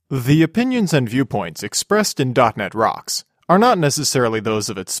The opinions and viewpoints expressed in .NET Rocks are not necessarily those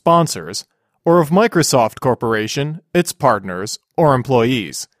of its sponsors, or of Microsoft Corporation, its partners, or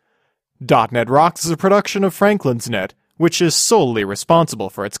employees. .NET Rocks is a production of Franklin's Net, which is solely responsible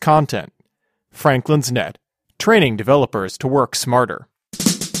for its content. Franklin's Net, training developers to work smarter.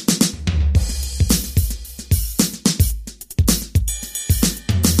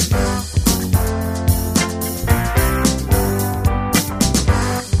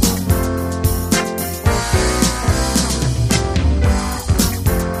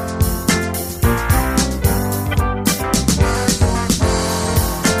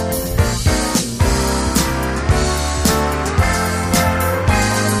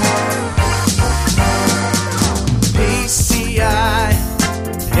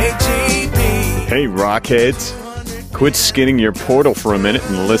 Hey, Rockheads. Quit skinning your portal for a minute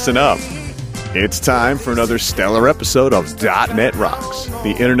and listen up. It's time for another stellar episode of .NET Rocks,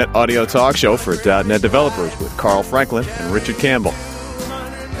 the internet audio talk show for .NET developers with Carl Franklin and Richard Campbell.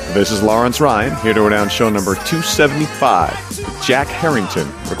 This is Lawrence Ryan, here to announce show number 275 with Jack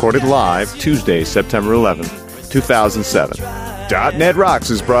Herrington, recorded live Tuesday, September 11th, 2007. .NET Rocks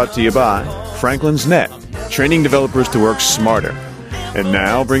is brought to you by Franklin's Net, training developers to work smarter. And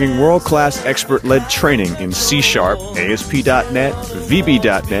now, bringing world-class expert-led training in C#, ASP.NET,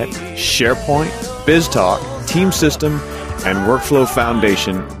 VB.NET, SharePoint, BizTalk, Team System, and Workflow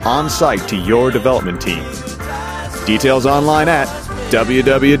Foundation on-site to your development team. Details online at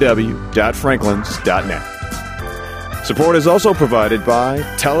www.franklins.net. Support is also provided by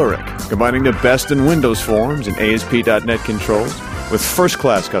Telerik, combining the best in Windows forms and ASP.NET controls with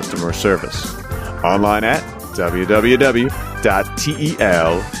first-class customer service. Online at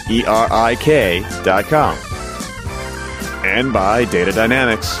www.telerik.com. And by Data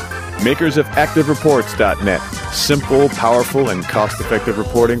Dynamics, makers of ActiveReports.net, simple, powerful, and cost-effective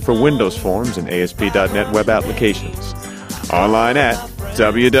reporting for Windows forms and ASP.NET web applications. Online at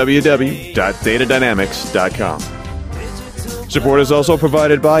www.datadynamics.com. Support is also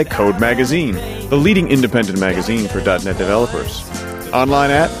provided by Code Magazine, the leading independent magazine for .NET developers.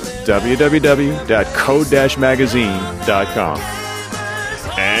 Online at www.code-magazine.com.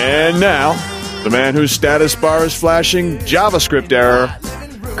 And now, the man whose status bar is flashing JavaScript error,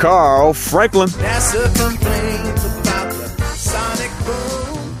 Carl Franklin.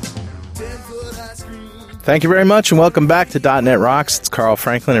 Thank you very much, and welcome back to .NET Rocks. It's Carl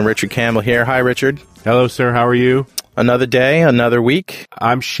Franklin and Richard Campbell here. Hi, Richard. Hello, sir. How are you? Another day, another week.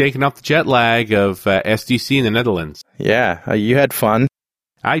 I'm shaking off the jet lag of SDC in the Netherlands. Yeah, you had fun.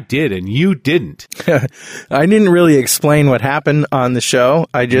 I did, and you didn't. I didn't really explain what happened on the show.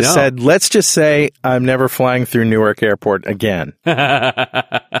 I just said, let's just say I'm never flying through Newark Airport again.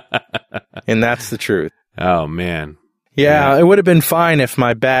 And that's the truth. Oh, man. Yeah, it would have been fine if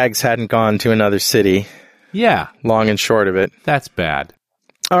my bags hadn't gone to another city. Yeah. Long and short of it. That's bad.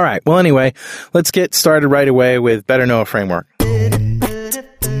 All right. Well, anyway, let's get started right away with Better Know a Framework.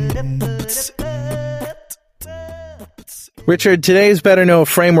 Richard, today's Better Know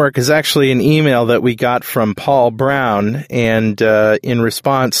Framework is actually an email that we got from Paul Brown, and in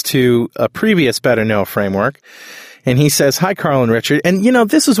response to a previous Better Know Framework. And he says, hi, Carl and Richard. And,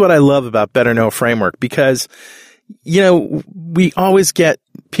 this is what I love about Better Know Framework, because, we always get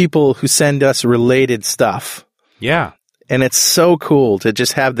people who send us related stuff. Yeah. And it's so cool to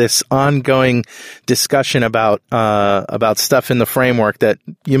just have this ongoing discussion about stuff in the framework that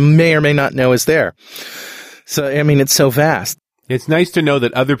you may or may not know is there. So, it's so vast. It's nice to know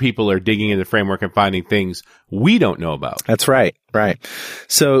that other people are digging in the framework and finding things we don't know about. That's right. Right.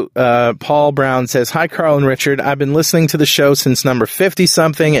 So, Paul Brown says, hi, Carl and Richard. I've been listening to the show since number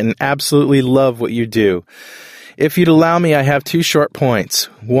 50-something and absolutely love what you do. If you'd allow me, I have 2 short points.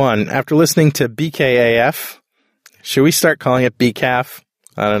 One, after listening to BKAF, should we start calling it BCAF?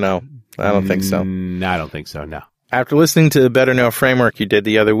 I don't know. I don't think so. No, I don't think so, no. After listening to the Better Know Framework you did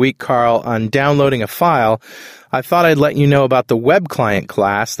the other week, Carl, on downloading a file, I thought I'd let you know about the web client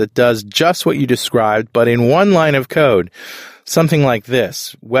class that does just what you described, but in one line of code. Something like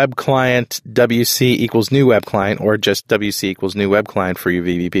this: web client WC equals new web client, or just WC equals new web client for you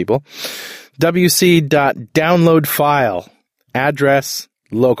VB people. WC.download file, address,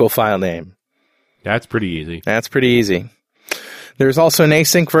 local file name. That's pretty easy. That's pretty easy. There's also an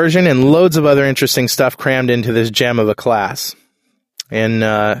async version and loads of other interesting stuff crammed into this gem of a class. And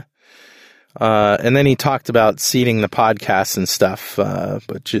And then he talked about seeding the podcasts and stuff,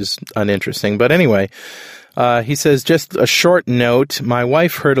 which is uninteresting. But anyway, he says, just a short note. My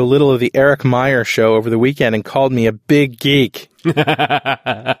wife heard a little of the Eric Meyer show over the weekend and called me a big geek.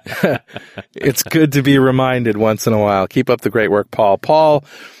 It's good to be reminded once in a while. Keep up the great work, Paul. Paul,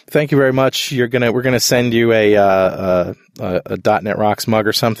 thank you very much. We're gonna send you a .NET Rocks mug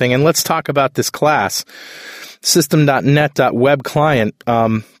or something, and let's talk about this class, system.net.web client.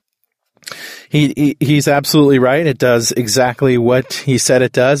 He's absolutely right. It does exactly what he said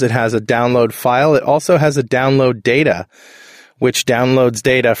it does. It has a download file. It also has a download data, which downloads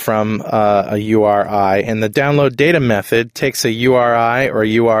data from a URI. And the download data method takes a URI or a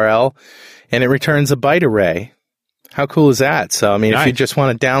URL, and it returns a byte array. How cool is that? So, I mean, If you just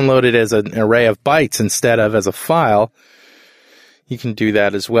want to download it as an array of bytes instead of as a file, you can do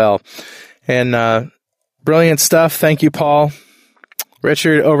that as well. And brilliant stuff. Thank you, Paul.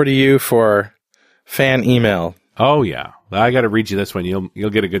 Richard, over to you for fan email. Oh, yeah. I got to read you this one. You'll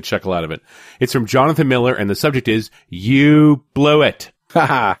get a good chuckle out of it. It's from Jonathan Miller, and the subject is, You Blew It.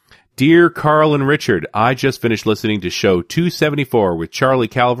 Haha. Dear Carl and Richard, I just finished listening to show 274 with Charlie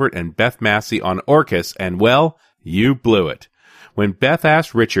Calvert and Beth Massey on Orcus, and, well, you blew it. When Beth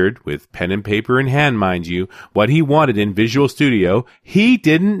asked Richard, with pen and paper in hand, mind you, what he wanted in Visual Studio, he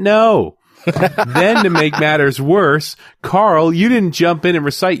didn't know. Then, to make matters worse, Carl, you didn't jump in and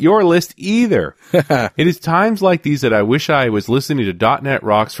recite your list either. It is times like these that I wish I was listening to .NET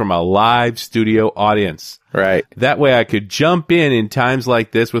Rocks from a live studio audience. Right. That way I could jump in times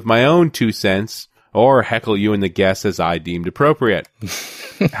like this with my own 2 cents, or heckle you and the guests as I deemed appropriate.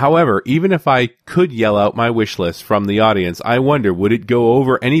 However, even if I could yell out my wish list from the audience, I wonder, would it go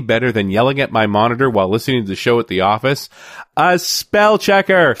over any better than yelling at my monitor while listening to the show at the office? A spell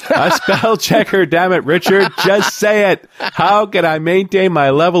checker! A spell checker, damn it, Richard! Just say it! How can I maintain my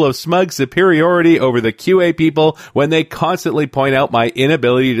level of smug superiority over the QA people when they constantly point out my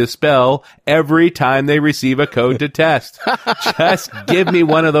inability to spell every time they receive a code to test? Just give me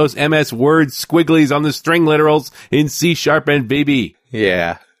one of those MS Word squigglies on the string literals in C# and VB.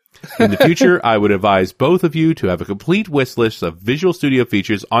 Yeah. In the future, I would advise both of you to have a complete wish list of Visual Studio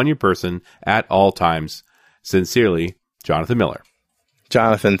features on your person at all times. Sincerely, Jonathan Miller.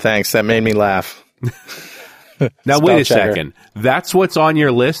 Jonathan, thanks. That made me laugh. Now, wait a checker. second. That's what's on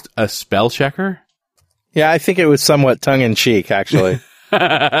your list? A spell checker? Yeah, I think it was somewhat tongue-in-cheek, actually.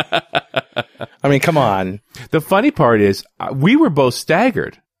 I mean, come on. The funny part is, we were both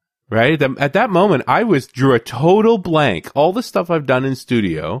staggered. Right? At that moment, I drew a total blank. All the stuff I've done in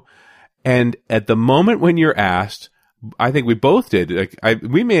studio. And at the moment when you're asked, I think we both did.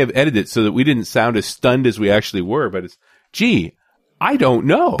 We may have edited it so that we didn't sound as stunned as we actually were, but gee, I don't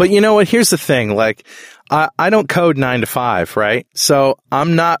know. But you know what? Here's the thing. I don't code 9 to 5, right? So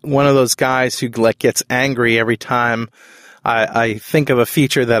I'm not one of those guys who gets angry every time I think of a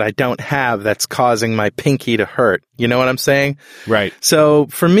feature that I don't have that's causing my pinky to hurt. You know what I'm saying? Right. So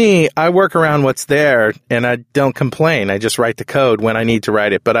for me, I work around what's there and I don't complain. I just write the code when I need to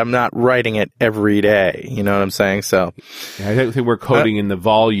write it, but I'm not writing it every day. You know what I'm saying? So I don't think we're coding in the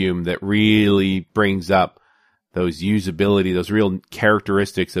volume that really brings up those usability, those real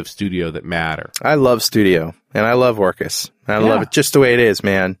characteristics of Studio that matter. I love Studio and I love Orcus. I love it just the way it is,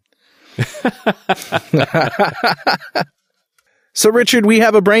 man. So, Richard, we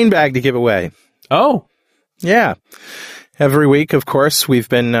have a brain bag to give away. Oh. Yeah. Every week, of course, we've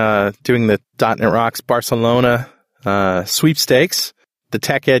been doing the .NET Rocks Barcelona sweepstakes, the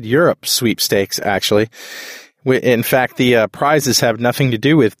TechEd Europe sweepstakes, actually. In fact, the prizes have nothing to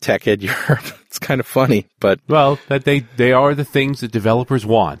do with TechEd Europe. It's kind of funny, but... Well, that they are the things that developers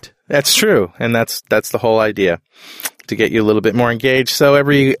want. That's true, and that's the whole idea, to get you a little bit more engaged. So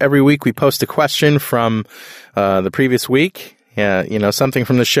every week we post a question from the previous week. Yeah, something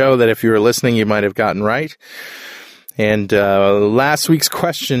from the show that if you were listening, you might have gotten right. And last week's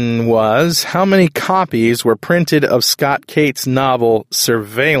question was, how many copies were printed of Scott Cates' novel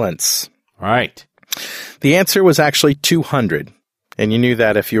Surveillance? Right. The answer was actually 200. And you knew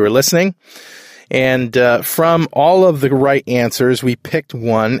that if you were listening. And from all of the right answers, we picked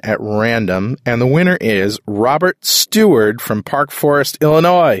one at random. And the winner is Robert Stewart from Park Forest,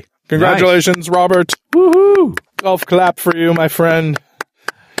 Illinois. Congratulations, nice. Robert. Woohoo! Golf clap for you, my friend.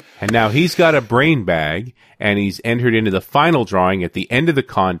 And now he's got a brain bag, and he's entered into the final drawing at the end of the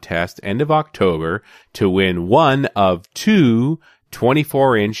contest, end of October, to win one of two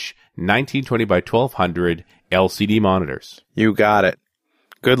 24-inch 1920 by 1200 LCD monitors. You got it.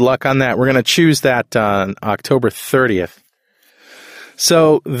 Good luck on that. We're going to choose that on October 30th.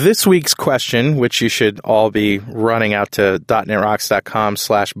 So this week's question, which you should all be running out to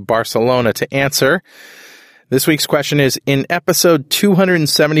 .netrocks.com/Barcelona to answer. This week's question is, in episode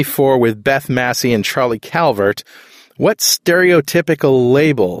 274 with Beth Massey and Charlie Calvert, what stereotypical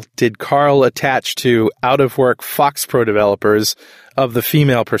label did Carl attach to out-of-work FoxPro developers of the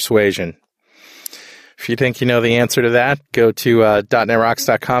female persuasion? If you think you know the answer to that, go to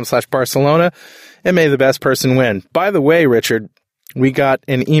 .netrocks.com/Barcelona, and may the best person win. By the way, Richard, we got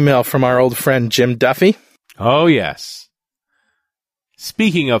an email from our old friend Jim Duffy. Oh, yes.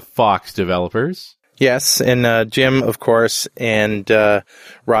 Speaking of Fox developers. Yes, and Jim, of course, and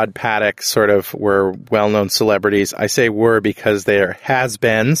Rod Paddock sort of were well-known celebrities. I say were because they are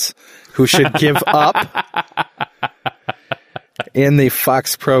has-beens who should give up in the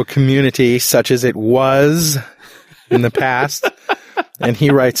Fox Pro community, such as it was in the past. And he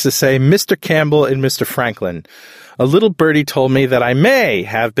writes to say, Mr. Campbell and Mr. Franklin, a little birdie told me that I may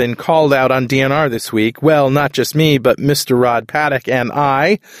have been called out on DNR this week. Well, not just me, but Mr. Rod Paddock and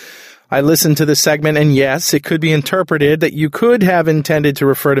I listened to the segment, and yes, it could be interpreted that you could have intended to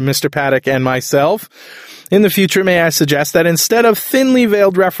refer to Mr. Paddock and myself. In the future, may I suggest that instead of thinly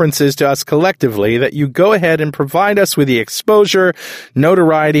veiled references to us collectively, that you go ahead and provide us with the exposure,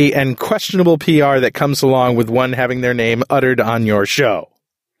 notoriety, and questionable PR that comes along with one having their name uttered on your show.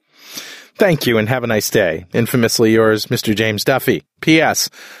 Thank you, and have a nice day. Infamously yours, Mr. James Duffy.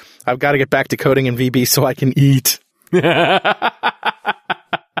 P.S. I've got to get back to coding in VB so I can eat. And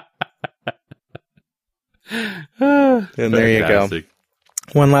there you go.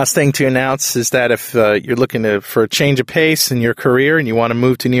 One last thing to announce is that if you're looking for a change of pace in your career and you want to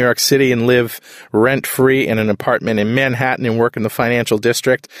move to New York City and live rent-free in an apartment in Manhattan and work in the financial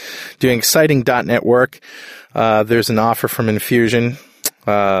district doing exciting .NET work, there's an offer from Infusion.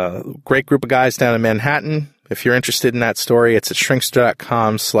 Great group of guys down in Manhattan. If you're interested in that story, it's at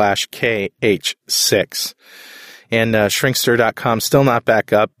shrinkster.com/KH6. And shrinkster.com still not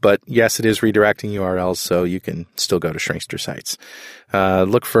back up, but yes, it is redirecting URLs, so you can still go to Shrinkster sites.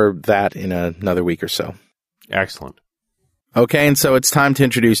 Look for that in another week or so. Excellent. Okay, and so it's time to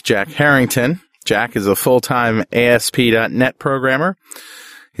introduce Jack Herrington. Jack is a full-time ASP.NET programmer.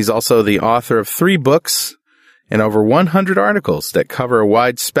 He's also the author of 3 books and over 100 articles that cover a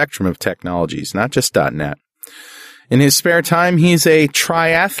wide spectrum of technologies, not just .NET. In his spare time, he's a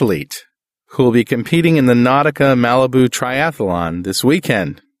triathlete who will be competing in the Nautica Malibu Triathlon this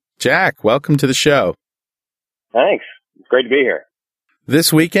weekend. Jack, welcome to the show. Thanks. It's great to be here.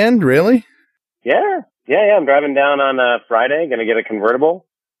 This weekend, really? Yeah. I'm driving down on Friday. Going to get a convertible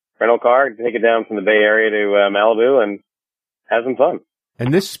rental car, take it down from the Bay Area to Malibu and have some fun.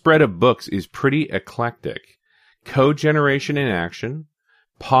 And this spread of books is pretty eclectic. Code generation in action,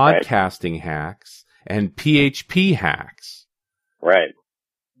 podcasting hacks, and PHP hacks. Right.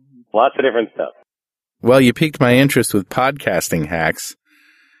 Lots of different stuff. Well, you piqued my interest with podcasting hacks.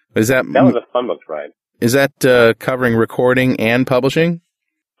 That was a fun book to write. Is that covering recording and publishing?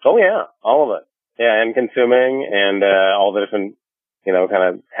 Oh, yeah. All of it. Yeah, and consuming and all the different,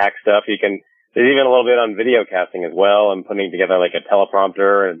 kind of hack stuff. There's even a little bit on video casting as well and putting together like a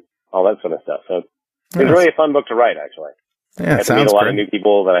teleprompter and all that sort of stuff. So it was really a fun book to write, actually. Yeah, I had to meet a lot of new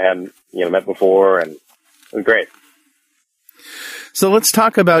people that I hadn't, met before, and it was great. So let's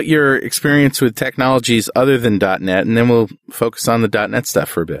talk about your experience with technologies other than .NET, and then we'll focus on the .NET stuff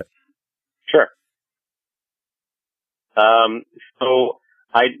for a bit. Sure. So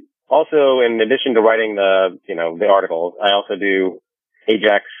I also, in addition to writing the articles, I also do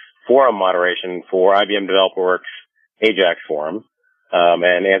Ajax forum moderation for IBM DeveloperWorks Ajax forum,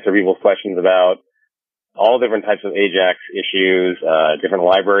 and answer people's questions about all different types of Ajax issues, different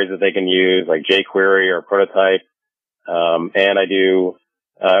libraries that they can use, like jQuery or Prototype. And I do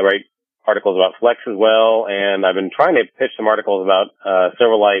write articles about Flex as well, and I've been trying to pitch some articles about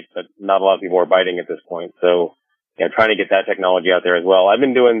Silverlight, but not a lot of people are biting at this point. So, trying to get that technology out there as well. I've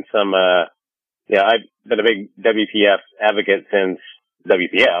been doing some, I've been a big WPF advocate since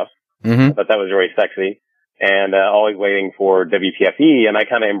WPF. Mm-hmm. I thought that was very sexy, and always waiting for WPFE, and I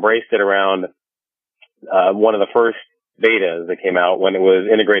kind of embraced it around one of the first betas that came out when it was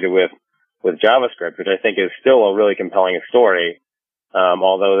integrated with JavaScript, which I think is still a really compelling story,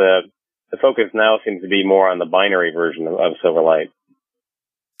 although the focus now seems to be more on the binary version of Silverlight.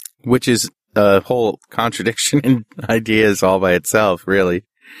 Which is a whole contradiction in ideas all by itself, really.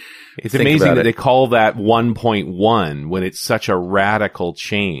 It's amazing that they call that 1.1 when it's such a radical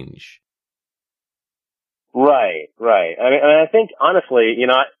change. Right. I think, honestly,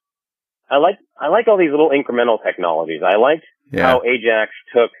 I like all these little incremental technologies. I liked how Ajax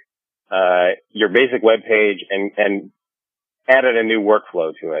took your basic web page and added a new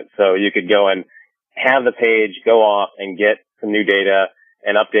workflow to it. So you could go and have the page go off and get some new data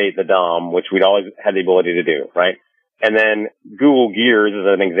and update the DOM, which we'd always had the ability to do, right? And then Google Gears, as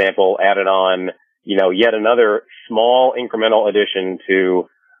an example, added on, yet another small incremental addition to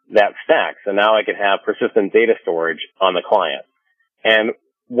that stack. So now I could have persistent data storage on the client. And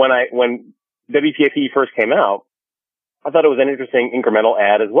when WPFE first came out, I thought it was an interesting incremental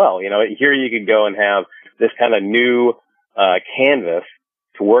add as well. Here you could go and have this kind of new canvas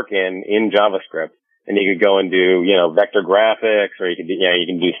to work in JavaScript, and you could go and do vector graphics, or you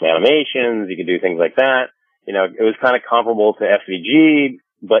can do some animations, you could do things like that. It was kind of comparable to SVG,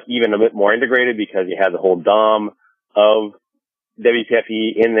 but even a bit more integrated because you had the whole DOM of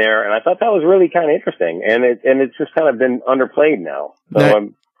WPFE in there, and I thought that was really kind of interesting, and it's just kind of been underplayed now.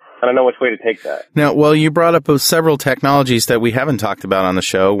 So I don't know which way to take that. Now, well, you brought up several technologies that we haven't talked about on the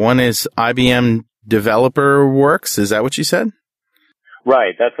show. One is IBM Developer Works. Is that what you said?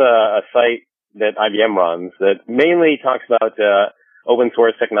 Right. That's a site that IBM runs that mainly talks about open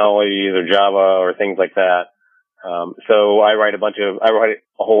source technologies or Java or things like that. So I write a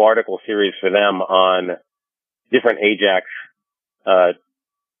whole article series for them on different Ajax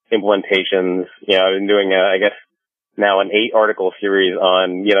implementations. I've been doing, I guess, now an 8-article series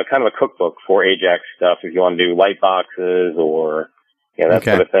on, kind of a cookbook for Ajax stuff if you want to do light boxes or, that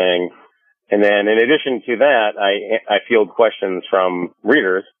sort of thing. And then in addition to that, I field questions from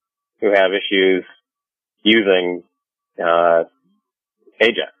readers who have issues using,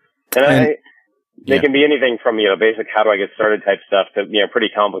 Ajax. And they can be anything from, basic how do I get started type stuff to, pretty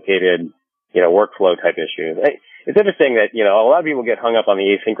complicated, workflow type issues. It's interesting that, a lot of people get hung up on the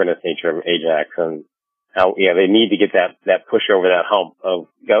asynchronous nature of Ajax and how, they need to get that push over that hump of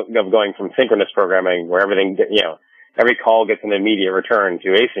going from synchronous programming where everything, every call gets an immediate return to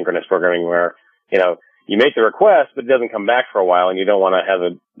asynchronous programming where, you make the request, but it doesn't come back for a while and you don't want to have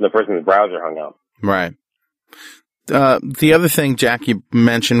the person's browser hung up. Right. The other thing, Jack, you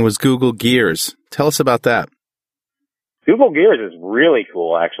mentioned was Google Gears. Tell us about that. Google Gears is really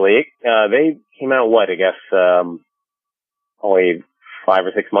cool, actually. They came out, only 5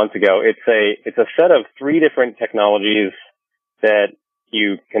 or 6 months ago. It's a set of 3 different technologies that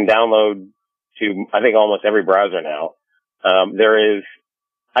you can download to, I think, almost every browser now.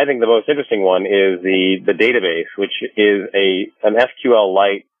 I think the most interesting one is the database, which is an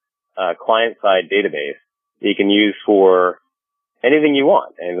SQL-lite client-side database that you can use for anything you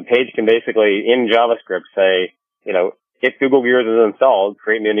want. And the page can basically, in JavaScript, say, if Google Gears is installed,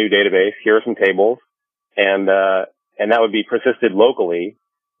 create me a new database. Here are some tables, and that would be persisted locally,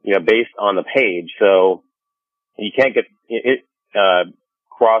 based on the page. So you can't get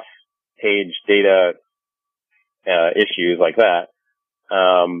cross-page data issues like that.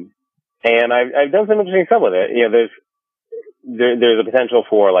 And I've done some interesting stuff with it. There's a potential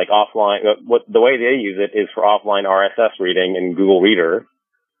for like offline. The way they use it is for offline RSS reading in Google Reader.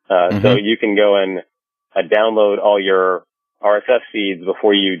 So you can go and download all your RSS feeds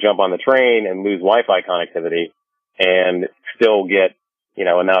before you jump on the train and lose Wi-Fi connectivity, and still get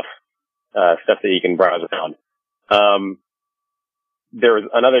enough stuff that you can browse around. There's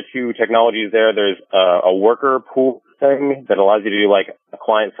another 2 technologies there. There's a worker pool thing that allows you to do like a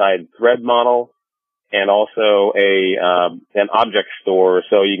client-side thread model, and also an object store,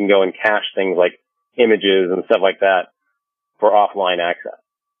 so you can go and cache things like images and stuff like that for offline access.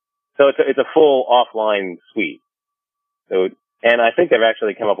 So it's a full offline suite. So, and I think they've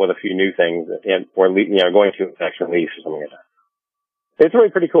actually come up with a few new things, or going to next release or something like that. It's really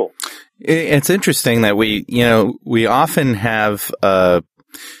pretty cool. It's interesting that we often have,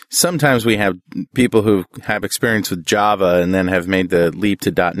 sometimes we have people who have experience with Java and then have made the leap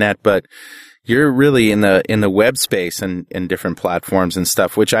to .NET, but you're really in the web space and in different platforms and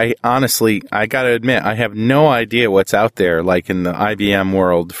stuff, which I gotta admit, I have no idea what's out there, like in the IBM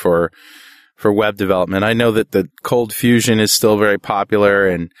world for web development. I know that the Cold Fusion is still very popular,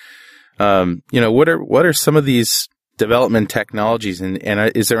 and what are some of these development technologies, and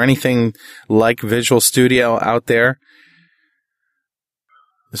is there anything like Visual Studio out there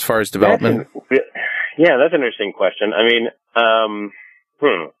as far as development? That's an interesting question. I mean,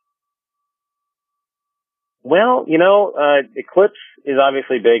 Well, Eclipse is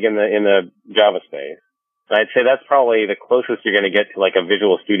obviously big in the Java space. And I'd say that's probably the closest you're going to get to like a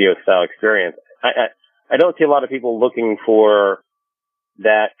Visual Studio style experience. I don't see a lot of people looking for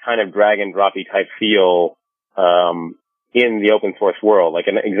that kind of drag and droppy type feel in the open source world. Like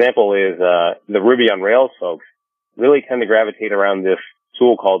an example is the Ruby on Rails folks really tend to gravitate around this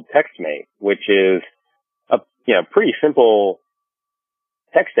tool called TextMate, which is a pretty simple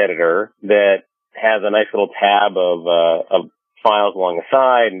text editor that has a nice little tab of files along the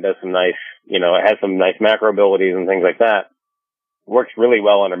side and does some nice, it has some nice macro abilities and things like that. Works really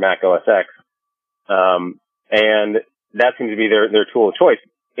well under Mac OS X. And that seems to be their tool of choice.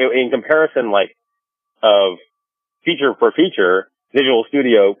 In comparison, of feature for feature, Visual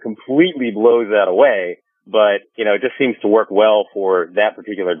Studio completely blows that away, but, it just seems to work well for that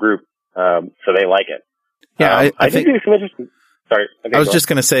particular group. So they like it. Yeah, I think there's some interesting. Sorry. I was just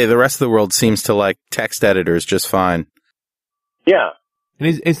going to say the rest of the world seems to like text editors just fine. Yeah.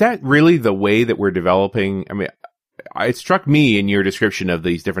 And is that really the way that we're developing? I mean, it struck me in your description of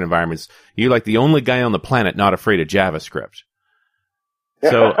these different environments, you're like the only guy on the planet not afraid of JavaScript.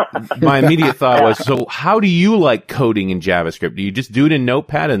 So my immediate thought was, so how do you like coding in JavaScript? Do you just do it in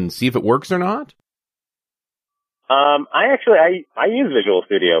Notepad and see if it works or not? I use Visual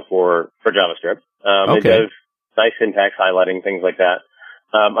Studio for JavaScript. Okay. It does nice syntax highlighting, things like that.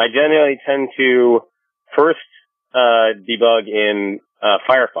 I generally tend to first debug in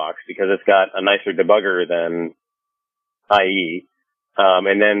Firefox because it's got a nicer debugger than IE,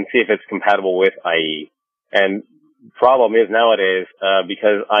 and then see if it's compatible with IE. And problem is nowadays,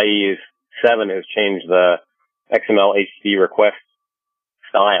 because IE 7 has changed the XML HTTP request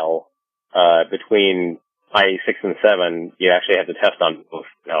style between IE 6 and 7, you actually have to test on both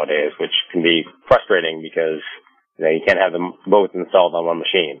nowadays, which can be frustrating because you can't have them both installed on one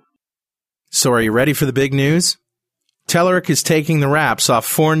machine. So are you ready for the big news? Telerik is taking the wraps off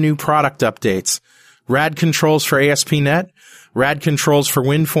 4 new product updates. RAD controls for ASP.NET, RAD controls for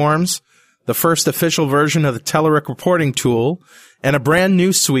WinForms, the first official version of the Telerik reporting tool, and a brand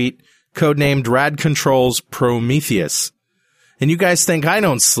new suite codenamed RAD Controls Prometheus. And you guys think I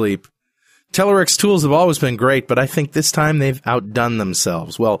don't sleep. Telerik's tools have always been great, but I think this time they've outdone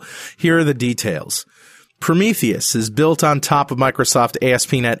themselves. Well, here are the details. Prometheus is built on top of Microsoft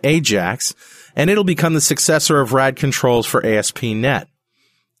ASP.NET Ajax, and it'll become the successor of RAD controls for ASP.NET.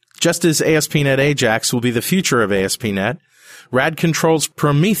 Just as ASP.NET Ajax will be the future of ASP.NET, RAD controls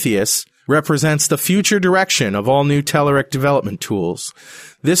Prometheus represents the future direction of all new Telerik development tools.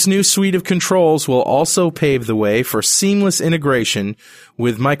 This new suite of controls will also pave the way for seamless integration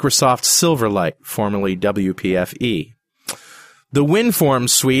with Microsoft Silverlight, formerly WPFE. The WinForms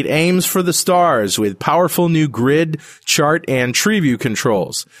suite aims for the stars with powerful new grid, chart, and tree view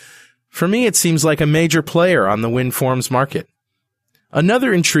controls. For me, it seems like a major player on the WinForms market.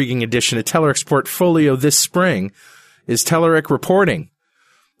 Another intriguing addition to Telerik's portfolio this spring is Telerik Reporting.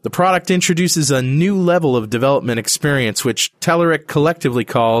 The product introduces a new level of development experience, which Telerik collectively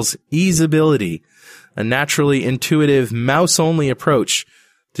calls easeability, a naturally intuitive mouse-only approach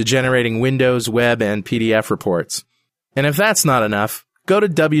to generating Windows, web, and PDF reports. And if that's not enough, go to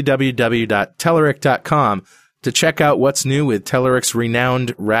www.telerik.com to check out what's new with Telerik's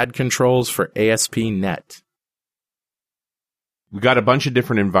renowned RAD controls for ASP.NET. We got a bunch of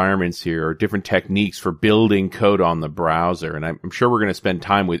different environments here, or different techniques for building code on the browser, and I'm sure we're going to spend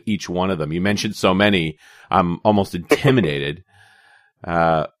time with each one of them. You mentioned so many, I'm almost intimidated.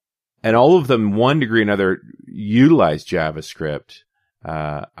 And all of them, one degree or another, utilize JavaScript.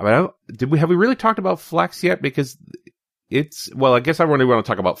 Have we really talked about Flex yet? Because I guess I really want to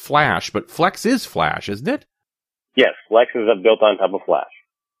talk about Flash, but Flex is Flash, isn't it? Yes, Flex is built on top of Flash.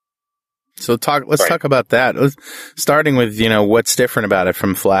 So let's talk about that. Starting with, what's different about it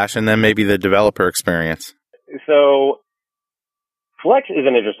from Flash, and then maybe the developer experience. So Flex is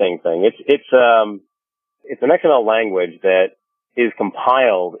an interesting thing. It's an XML language that is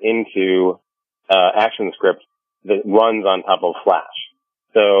compiled into ActionScript that runs on top of Flash.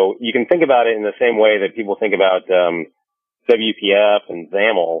 So you can think about it in the same way that people think about WPF and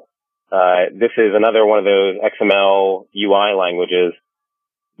XAML. This is another one of those XML UI languages,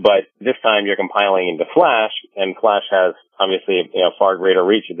 but this time you're compiling into Flash, and Flash has obviously far greater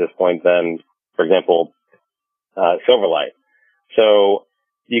reach at this point than, for example, Silverlight. So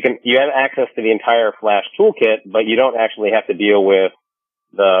you have access to the entire Flash toolkit, but you don't actually have to deal with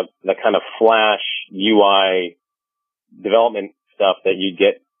the kind of Flash UI development stuff that you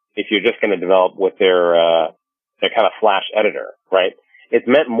get if you're just going to develop with their kind of Flash editor, right? It's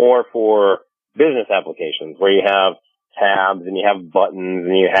meant more for business applications where you have tabs and you have buttons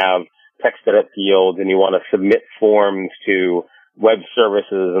and you have text edit fields and you want to submit forms to web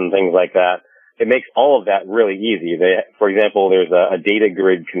services and things like that. It makes all of that really easy. For example, there's a data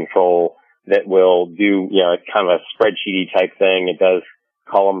grid control that will do, it's kind of a spreadsheety type thing. It does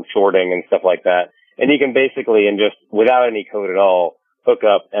column sorting and stuff like that. And you can basically, and just without any code at all, hook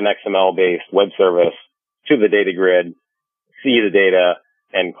up an XML-based web service to the data grid, see the data,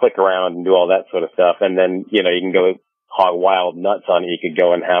 and click around and do all that sort of stuff. And then, you can go hog wild nuts on it. You could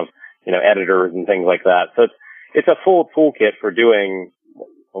go and have, editors and things like that. So it's a full toolkit for doing,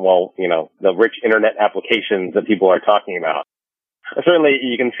 well, the rich internet applications that people are talking about. Certainly,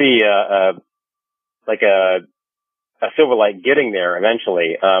 you can see like a Silverlight getting there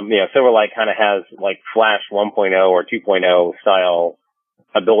eventually. Silverlight kind of has like Flash 1.0 or 2.0 style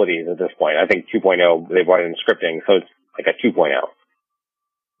abilities at this point. I think 2.0 they brought in scripting, so it's like a 2.0.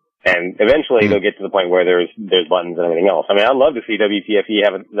 And eventually they'll get to the point where there's buttons and everything else. I mean, I'd love to see WPFE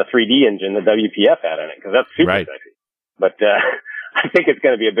have the 3D engine that WPF had in it, because that's super sexy. But I think it's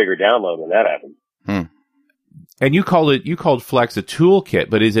going to be a bigger download when that happens. And you called Flex a toolkit,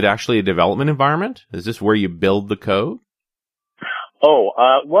 but is it actually a development environment? Is this where you build the code?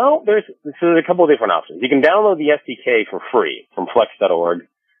 Well, there's a couple of different options. You can download the SDK for free from flex.org,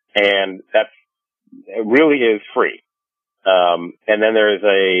 and it really is free. And then there's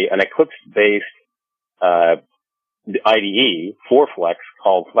an Eclipse-based IDE for Flex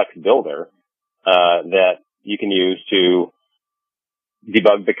called Flex Builder that you can use to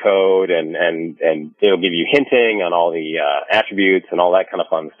debug the code, and it'll give you hinting on all the attributes and all that kind of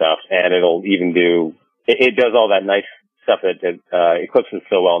fun stuff. And it'll even it does all that nice stuff that Eclipse is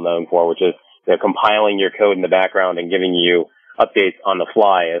so well known for, which is compiling your code in the background and giving you updates on the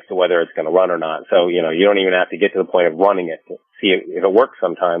fly as to whether it's going to run or not. So, you don't even have to get to the point of running it to see if it works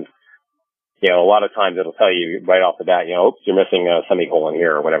sometimes. A lot of times it'll tell you right off the bat, oops, you're missing a semicolon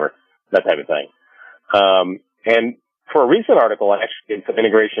here or whatever, that type of thing. And for a recent article, I actually did some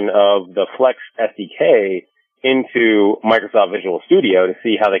integration of the Flex SDK into Microsoft Visual Studio to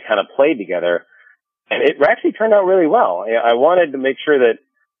see how they kind of played together. And it actually turned out really well. I wanted to make sure that,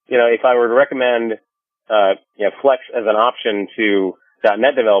 if I were to recommend Flex as an option to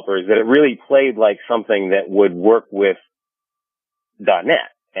 .NET developers, that it really played like something that would work with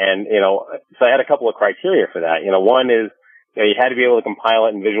 .NET. And, so I had a couple of criteria for that. One is, you had to be able to compile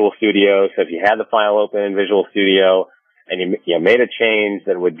it in Visual Studio. So if you had the file open in Visual Studio and you made a change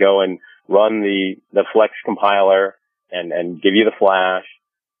that would go and run the Flex compiler and give you the flash,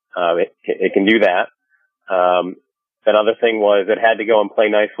 it can do that. Another thing was it had to go and play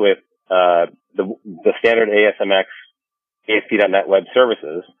nice with the standard ASMX ASP.NET Web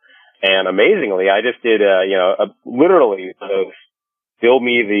Services. And amazingly, I just did literally those build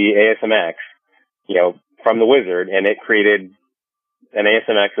me the ASMX, from the wizard, and it created an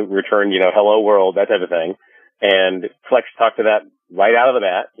ASMX that returned, hello world, that type of thing. And Flex talked to that right out of the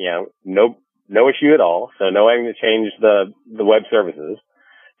bat, no issue at all. So no having to change the web services.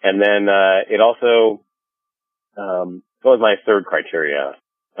 And then, it also, what was my third criteria?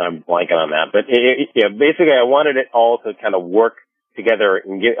 I'm blanking on that, but basically I wanted it all to kind of work together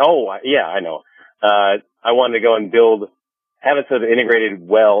and I know. I wanted to go and have it sort of integrated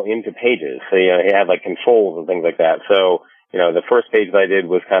well into pages. So, it had like controls and things like that. So, the first page that I did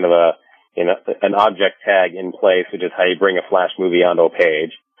was kind of an object tag in place, which is how you bring a Flash movie onto a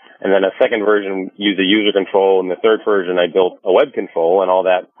page. And then a second version used a user control, and the third version I built a web control, and all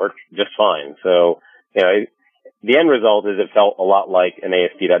that worked just fine. So, the end result is it felt a lot like an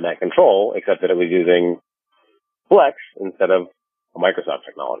ASP.NET control, except that it was using Flex instead of a Microsoft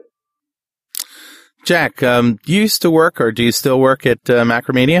technology. Jack, you used to work, or do you still work at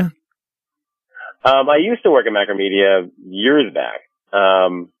Macromedia? I used to work at Macromedia years back.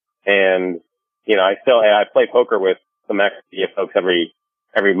 And, I play poker with the Macromedia folks every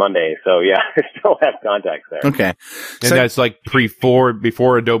Monday. So, yeah, I still have contacts there. Okay. And that's like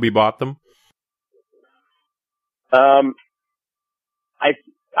before Adobe bought them? I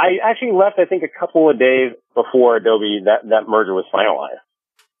actually left, I think, a couple of days before Adobe, that merger was finalized.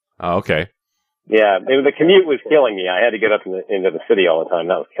 Oh, okay. Yeah, the commute was killing me. I had to get up into the city all the time.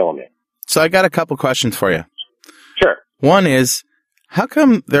 That was killing me. So I got a couple questions for you. Sure. One is, how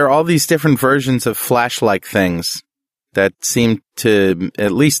come there are all these different versions of Flash-like things that seem to,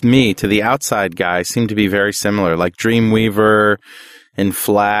 at least me, to the outside guy, seem to be very similar, like Dreamweaver and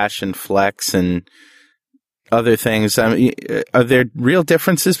Flash and Flex and other things? I mean, are there real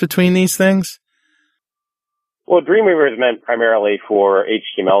differences between these things? Well, Dreamweaver is meant primarily for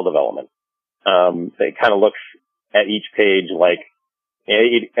HTML development. It kind of looks at each page like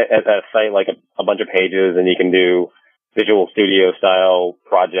at a site like a bunch of pages, and you can do Visual Studio style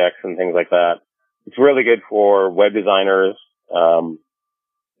projects and things like that. It's really good for web designers,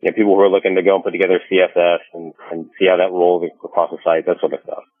 people who are looking to go and put together CSS and see how that rolls across the site, that sort of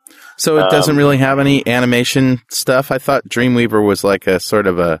stuff. So it doesn't really have any animation stuff? I thought Dreamweaver was like a sort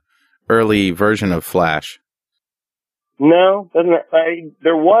of a early version of Flash. No, doesn't.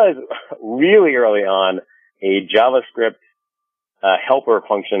 There was really early on a JavaScript helper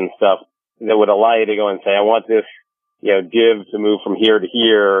function stuff that would allow you to go and say, I want this div to move from here to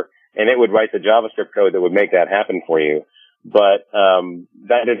here, and it would write the JavaScript code that would make that happen for you. But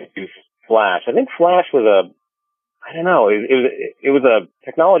that didn't use Flash. I think Flash was I don't know. It was a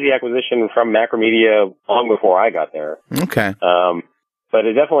technology acquisition from Macromedia long before I got there. Okay. But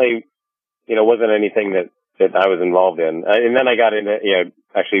it definitely, wasn't anything that I was involved in. And then I got into,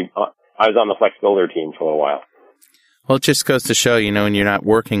 actually, I was on the Flex Builder team for a while. Well, it just goes to show, when you're not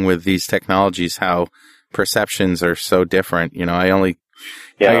working with these technologies, how perceptions are so different. You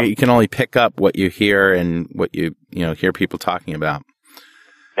can only pick up what you hear and what you hear people talking about.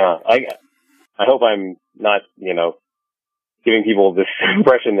 Yeah, I hope I'm not, giving people this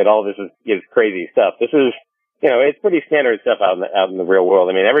impression that all this is crazy stuff. This is, it's pretty standard stuff out in the real world.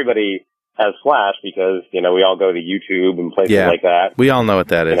 I mean, everybody has Flash because, we all go to YouTube and places like that. We all know what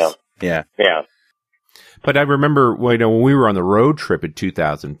that is. Yeah. Yeah. But I remember, when we were on the road trip in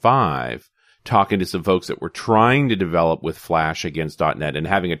 2005, talking to some folks that were trying to develop with Flash against .NET and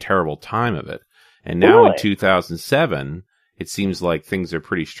having a terrible time of it. And now in 2007, it seems like things are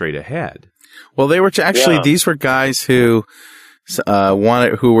pretty straight ahead. Well, they were actually, these were guys who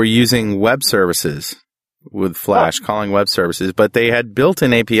were using web services with Flash, calling web services, but they had built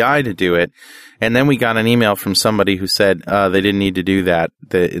an API to do it. And then we got an email from somebody who said they didn't need to do that.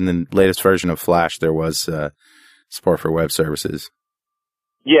 In the latest version of Flash, there was support for web services.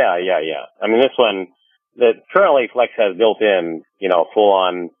 Yeah. I mean, this one, currently Flex has built in,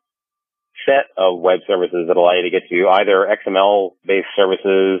 full-on set of web services that allow you to get to either XML-based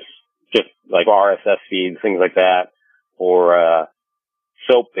services, just like RSS feeds, things like that, or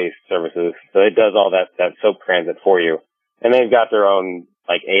SOAP-based services. So it does all that SOAP transit for you. And they've got their own,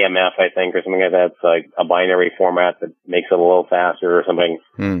 like AMF, I think, or something like that. It's like a binary format that makes it a little faster or something.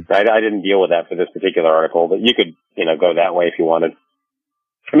 I didn't deal with that for this particular article, but you could, go that way if you wanted.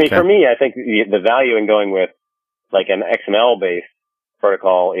 I mean, for me, I think the value in going with like an XML-based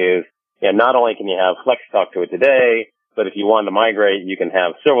protocol is, not only can you have Flex talk to it today, but if you want to migrate, you can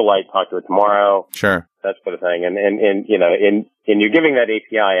have Silverlight talk to it tomorrow. Sure. That sort of thing. And you're giving that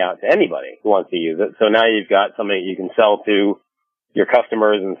API out to anybody who wants to use it. So now you've got something you can sell to your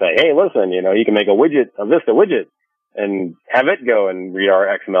customers and say, hey, listen, you can make a Vista widget and have it go and read our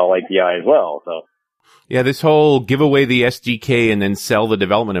XML API as well. So. Yeah, this whole give away the SDK and then sell the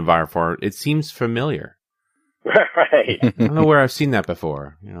development environment for it seems familiar. Right. I don't know where I've seen that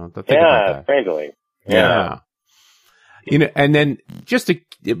before. Think about that. Strangely. Yeah. And then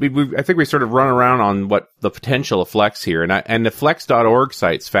I think we sort of run around on what the potential of Flex here. And the flex.org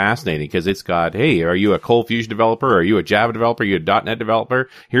site's fascinating because it's got, hey, are you a Cold Fusion developer? Are you a Java developer? Are you a .NET developer?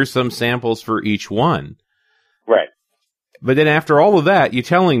 Here's some samples for each one. Right. But then after all of that, you're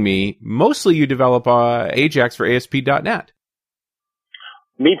telling me mostly you develop Ajax for ASP.NET.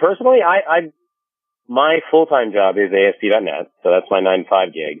 Me personally, my full-time job is ASP.NET, so that's my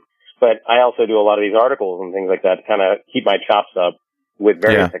 9-to-5 gig. But I also do a lot of these articles and things like that to kind of keep my chops up with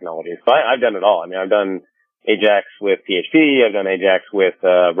various technologies. So I've done it all. I mean, I've done Ajax with PHP. I've done Ajax with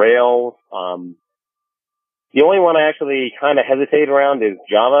Rails. The only one I actually kind of hesitate around is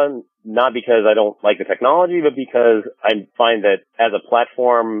Java, not because I don't like the technology, but because I find that as a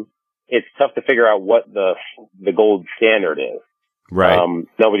platform, it's tough to figure out what the gold standard is. Right.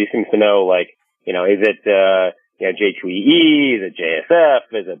 Nobody seems to know, is it J2EE, is it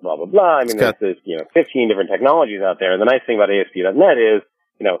JSF, is it blah, blah, blah. I mean, there's 15 different technologies out there. And the nice thing about ASP.NET is,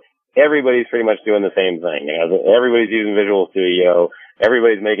 everybody's pretty much doing the same thing. Everybody's using Visual Studio.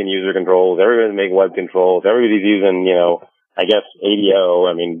 Everybody's making user controls. Everybody's making web controls. Everybody's using, I guess ADO.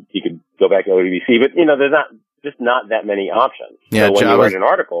 I mean, you could go back to ODBC, but, there's not that many options. Yeah, so when you write an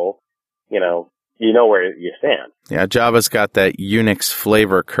article, you know where you stand. Yeah, Java's got that Unix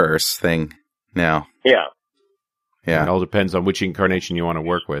flavor curse thing now. Yeah. Yeah. It all depends on which incarnation you want to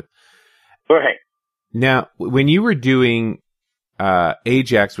work with. Right. Now, when you were doing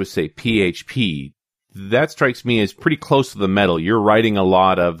Ajax with, say, PHP, that strikes me as pretty close to the metal. You're writing a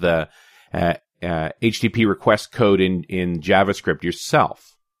lot of the HTTP request code in JavaScript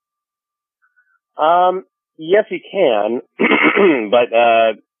yourself. Yes, you can, but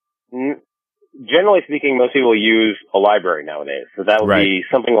generally speaking, most people use a library nowadays. So that would be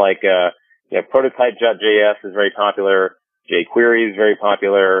something like Prototype.js is very popular. jQuery is very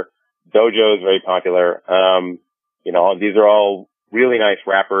popular. Dojo is very popular. These are all really nice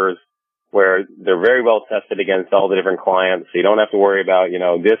wrappers where they're very well tested against all the different clients. So you don't have to worry about,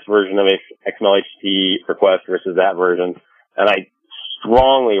 this version of XML HTTP request versus that version. And I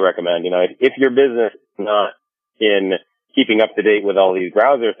strongly recommend, if your business is not in keeping up to date with all these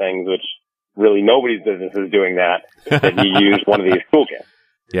browser things, which really nobody's business is doing that you use one of these toolkits.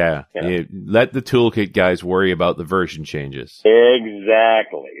 Yeah. Let the toolkit guys worry about the version changes.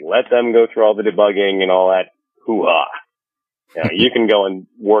 Exactly. Let them go through all the debugging and all that hoo-ha. You can go and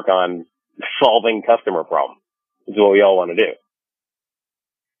work on solving customer problems. Is what we all want to do.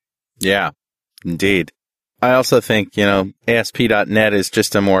 Yeah, indeed. I also think, ASP.NET is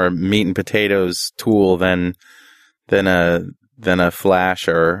just a more meat and potatoes tool than a Flash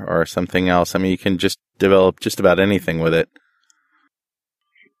or something else. I mean, you can just develop just about anything with it.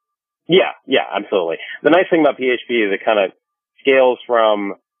 Yeah, absolutely. The nice thing about PHP is it kind of scales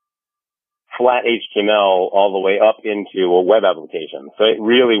from flat HTML all the way up into a web application. So it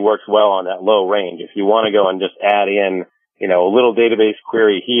really works well on that low range. If you want to go and just add in, a little database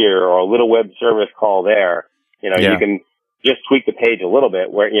query here or a little web service call there, you can just tweak the page a little bit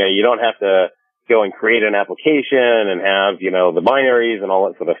where, you don't have to go and create an application and have, the binaries and all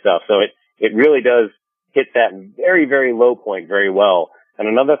that sort of stuff. So it really does hit that very, very low point very well. And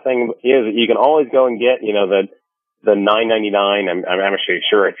another thing is that you can always go and get, the $9.99. I'm actually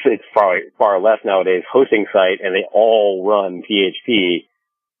sure it's probably far less nowadays hosting site, and they all run PHP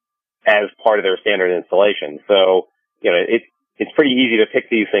as part of their standard installation. So, it's pretty easy to pick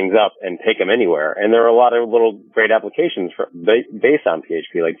these things up and take them anywhere. And there are a lot of little great applications based on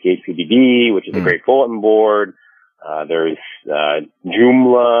PHP, like PHPDB, which is a great bulletin board. There's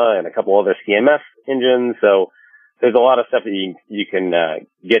Joomla and a couple other CMS engines. So there's a lot of stuff that you can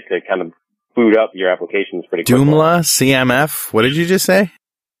get to kind of boot up your applications pretty quickly. Joomla, CMF, what did you just say?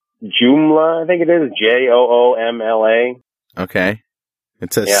 Joomla, I think it is, Joomla. Okay.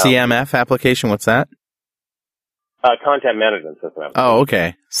 It's a CMF application. What's that? Content management system. Oh,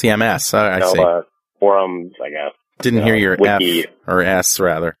 okay. CMS. I see. Forums, I guess. Didn't hear your Wiki. F or S,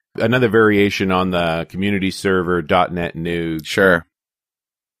 rather. Another variation on the community server .NET News. Sure.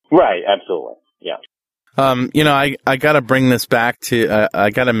 Right, absolutely. Yeah. I got to bring this back to, I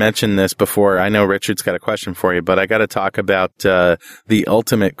got to mention this before. I know Richard's got a question for you, but I got to talk about the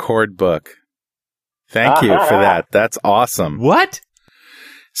Ultimate Chord Book. Thank you for that. That's awesome. What?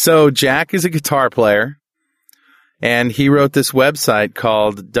 So Jack is a guitar player, and he wrote this website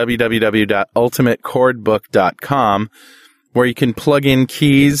called www.ultimatechordbook.com, where you can plug in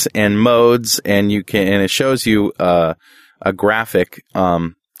keys and modes, and it shows you a graphic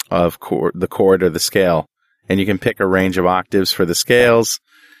of the chord or the scale, and you can pick a range of octaves for the scales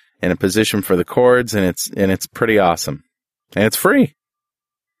and a position for the chords, and it's pretty awesome, and it's free.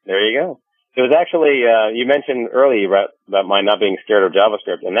 There you go. It was actually you mentioned earlier about my not being scared of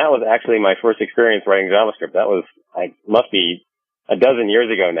JavaScript, and that was actually my first experience writing JavaScript. That was must be a dozen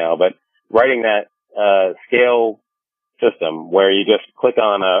years ago now, but writing that scale system where you just click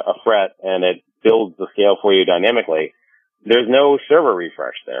on a fret and it builds the scale for you dynamically. There's no server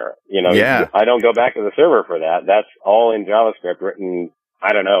refresh there. I don't go back to the server for that. That's all in JavaScript written,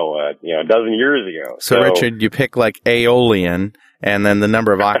 I don't know, a dozen years ago. So Richard, you pick like Aeolian, and then the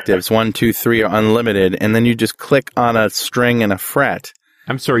number of octaves, 1, 2, 3 are unlimited, and then you just click on a string and a fret.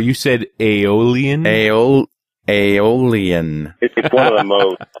 I'm sorry, you said Aeolian? Aeolian. It's one of the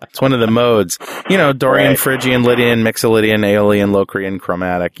modes. It's one of the modes. Dorian, Right. Phrygian, Lydian, Mixolydian, Aeolian, Locrian,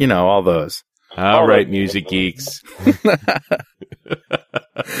 Chromatic, all those. All right, music geeks.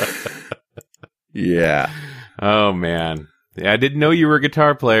 Yeah. Oh, man. I didn't know you were a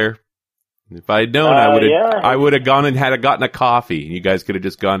guitar player. If I had known, I would have gone and gotten a coffee, and you guys could have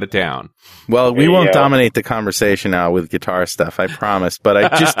just gone to town. Well, we won't dominate the conversation now with guitar stuff, I promise. But I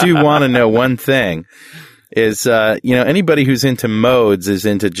just do want to know one thing: is anybody who's into modes is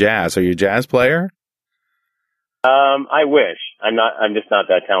into jazz. Are you a jazz player? I wish. I'm just not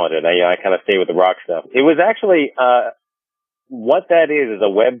that talented. I kind of stay with the rock stuff. It was actually what that is a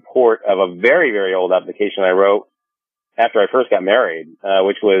web port of a very, very old application I wrote after I first got married,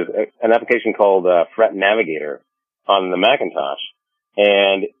 which was an application called Fret Navigator on the Macintosh.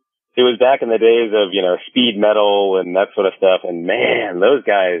 And it was back in the days of, speed metal and that sort of stuff. And man, those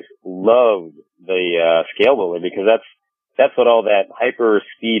guys loved the scale builder, because that's what all that hyper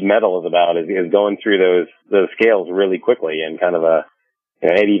speed metal is about, is going through those scales really quickly in kind of a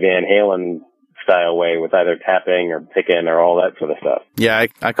Eddie Van Halen style way, with either tapping or picking or all that sort of stuff. Yeah, I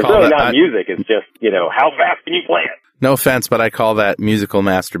call it's really that not music. It's just, how fast can you play it? No offense, but I call that musical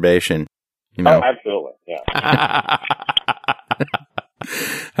masturbation. Oh, absolutely. Yeah.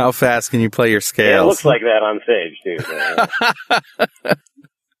 How fast can you play your scales? Yeah, it looks like that on stage, too.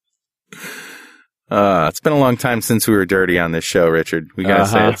 It's been a long time since we were dirty on this show, Richard. We gotta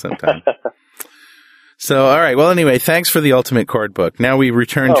say it sometime. So, all right. Well, anyway, thanks for the Ultimate Chord Book. Now we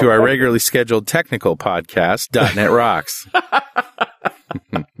return to our regularly scheduled technical podcast, .NET Rocks.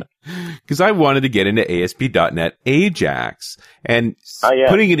 because I wanted to get into ASP.NET Ajax. And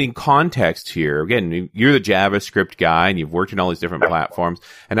putting it in context here, again, you're the JavaScript guy and you've worked in all these different platforms.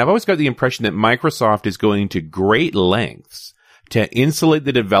 And I've always got the impression that Microsoft is going to great lengths to insulate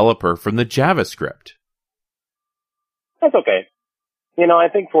the developer from the JavaScript. That's okay. I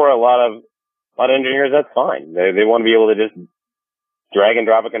think for a lot of engineers, that's fine. They want to be able to just drag and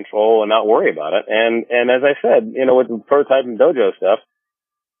drop a control and not worry about it. And as I said, with the prototype and Dojo stuff,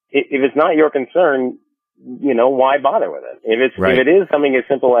 if it's not your concern, why bother with it? If it is something as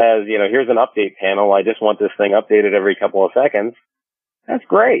simple as, here's an update panel, I just want this thing updated every couple of seconds, that's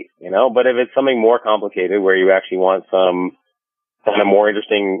great, but if it's something more complicated where you actually want some kind of more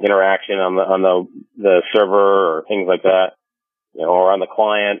interesting interaction on the server or things like that, or on the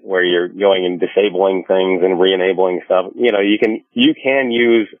client where you're going and disabling things and re-enabling stuff, you can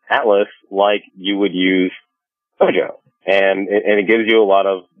use Atlas like you would use Dojo. And it gives you a lot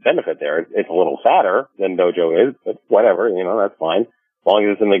of benefit there. It's a little fatter than Dojo is, but whatever, that's fine. As long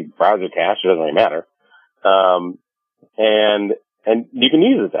as it's in the browser cache, it doesn't really matter. And you can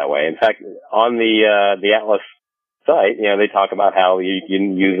use it that way. In fact, on the Atlas site, they talk about how you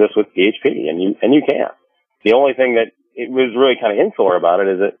can use this with PHP, and you can. The only thing that it was really kind of insular about it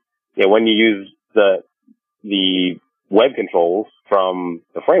is that, when you use the web controls from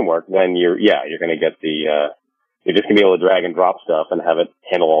the framework, then you're going to get you're just going to be able to drag and drop stuff and have it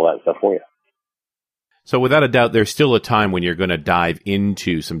handle all that stuff for you. So without a doubt, there's still a time when you're going to dive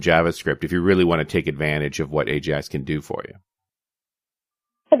into some JavaScript if you really want to take advantage of what Ajax can do for you.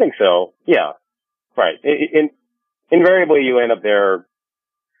 I think so. Yeah. Right. Invariably, you end up there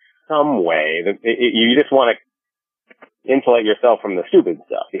some way. You just want to insulate yourself from the stupid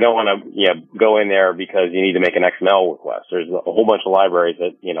stuff. You don't want to, go in there because you need to make an XML request. There's a whole bunch of libraries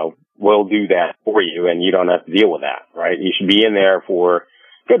that, will do that for you, and you don't have to deal with that, right? You should be in there for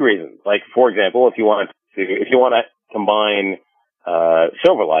good reasons. Like, for example, if you want to combine,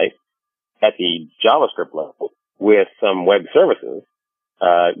 Silverlight at the JavaScript level with some web services,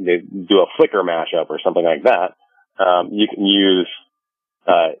 do a Flickr mashup or something like that, you can use,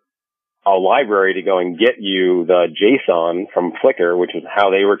 a library to go and get you the JSON from Flickr, which is how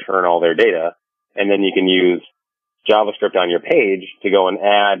they return all their data. And then you can use JavaScript on your page to go and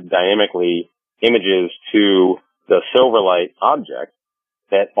add dynamically images to the Silverlight object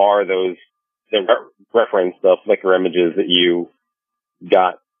that are those that reference the Flickr images that you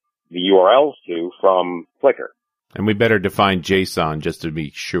got the URLs to from Flickr. And we better define JSON just to be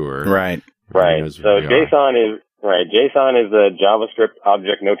sure. Right. Right. So JSON is the JavaScript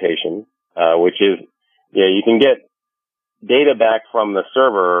object notation, which is, you can get data back from the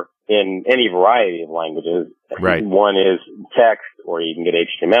server in any variety of languages. Right. One is text, or you can get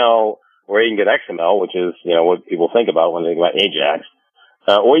HTML, or you can get XML, which is, what people think about when they think about Ajax.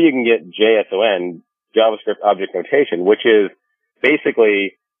 Or you can get JSON, JavaScript Object Notation, which is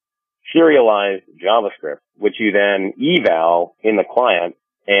basically serialized JavaScript, which you then eval in the client,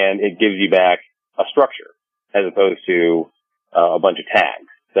 and it gives you back a structure as opposed to a bunch of tags.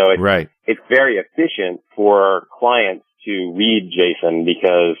 So it's very efficient for clients to read JSON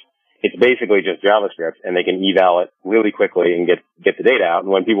because it's basically just JavaScript, and they can eval it really quickly and get the data out.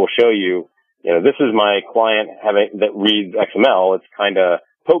 And when people show you, this is my client that reads XML, it's kind of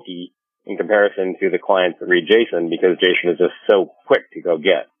pokey in comparison to the clients that read JSON because JSON is just so quick to go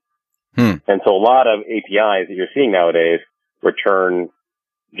get. And so a lot of APIs that you're seeing nowadays return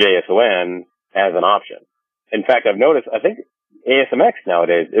JSON as an option. In fact, I've noticed, I think ASMX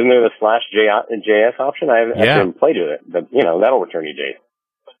nowadays, isn't there the /JS option? I haven't played with it, but that'll return you JSON.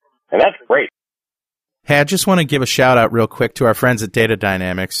 And that's great. Hey, I just want to give a shout out real quick to our friends at Data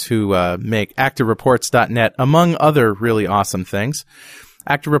Dynamics who make ActiveReports.net, among other really awesome things.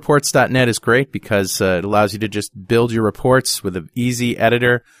 ActiveReports.net is great because it allows you to just build your reports with an easy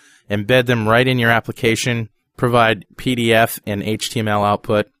editor, embed them right in your application, provide PDF and HTML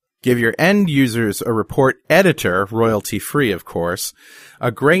output, give your end users a report editor, royalty-free, of course,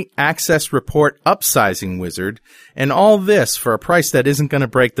 a great access report upsizing wizard, and all this for a price that isn't going to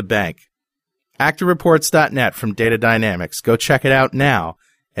break the bank. ActiveReports.net from Data Dynamics. Go check it out now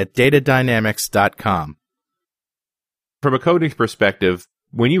at datadynamics.com. From a coding perspective,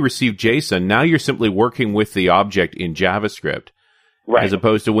 when you receive JSON, now you're simply working with the object in JavaScript, as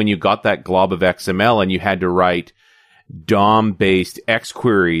opposed to when you got that glob of XML and you had to write DOM-based X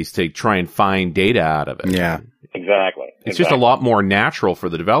queries to try and find data out of it. Yeah, exactly. It's just a lot more natural for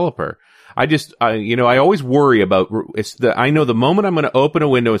the developer. I always worry about, I know the moment I'm going to open a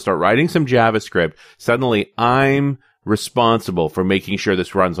window and start writing some JavaScript, suddenly I'm responsible for making sure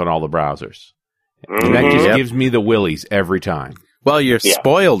this runs on all the browsers. And that just gives me the willies every time. Well, you're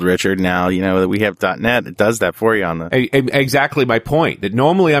spoiled, Richard, now, that we have .NET. It does that for you on the... Exactly my point, that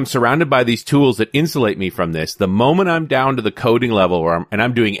normally I'm surrounded by these tools that insulate me from this. The moment I'm down to the coding level and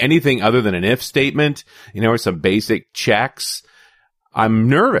I'm doing anything other than an if statement, or some basic checks, I'm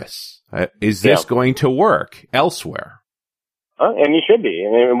nervous. Is this going to work elsewhere? And you should be,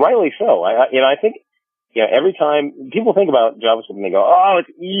 and rightly so. I think, every time people think about JavaScript and they go, "Oh, it's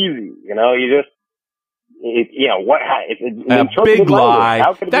easy," you just... It's a big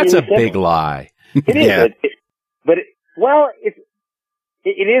lie. That's a big lie. It is. Yeah.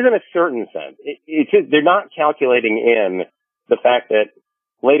 It is in a certain sense. It's just, they're not calculating in the fact that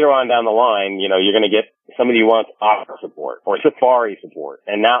later on down the line, you're going to get somebody who wants Opera support or Safari support.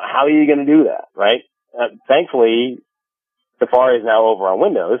 And now, how are you going to do that, right? Thankfully, Safari is now over on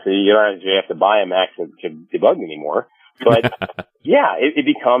Windows, so you don't actually have to buy a Mac to debug anymore. But it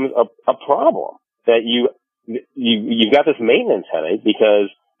becomes a problem. That you've got this maintenance headache because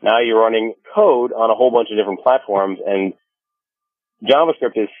now you're running code on a whole bunch of different platforms, and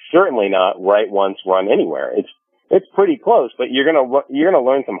JavaScript is certainly not write once, run anywhere. It's pretty close, but you're gonna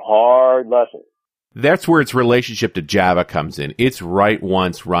learn some hard lessons. That's where its relationship to Java comes in. It's write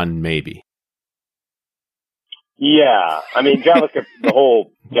once, run maybe. Yeah, I mean JavaScript, the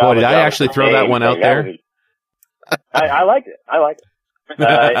whole. Java, Boy, did I actually throw that one out there? I liked it. I liked it.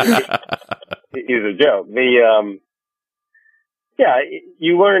 Is a joke.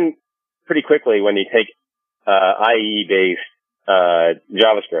 You learn pretty quickly when you take IE-based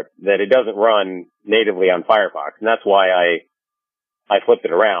JavaScript that it doesn't run natively on Firefox, and that's why I flipped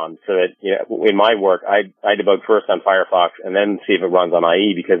it around so that in my work I debug first on Firefox and then see if it runs on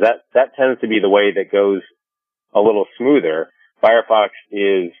IE, because that tends to be the way that goes a little smoother. Firefox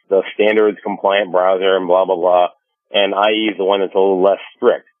is the standards compliant browser and blah blah blah. And IE is the one that's a little less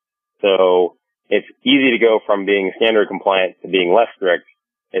strict. So it's easy to go from being standard compliant to being less strict.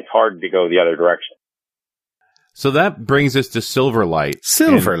 It's hard to go the other direction. So that brings us to Silverlight.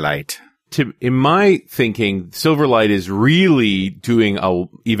 Silverlight. In my thinking, Silverlight is really doing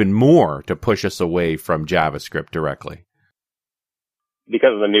even more to push us away from JavaScript directly.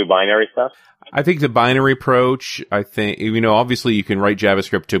 Because of the new binary stuff? I think the binary approach, obviously you can write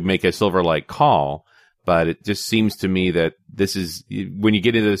JavaScript to make a Silverlight call. But it just seems to me that this is, when you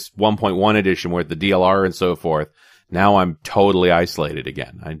get into this 1.1 edition with the DLR and so forth, now I'm totally isolated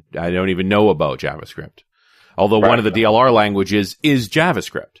again. I don't even know about JavaScript. Although one of the DLR languages is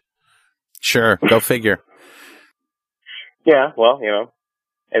JavaScript. Sure, go figure. Yeah, well,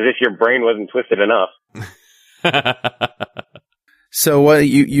 as if your brain wasn't twisted enough. So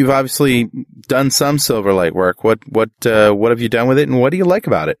you've obviously done some Silverlight work. What have you done with it, and what do you like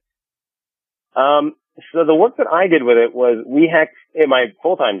about it? So the work that I did with it was in my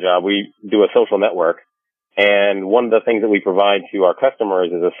full-time job, we do a social network. And one of the things that we provide to our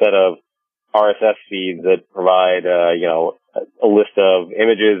customers is a set of RSS feeds that provide, a list of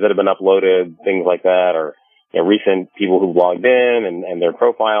images that have been uploaded, things like that, or recent people who've logged in and their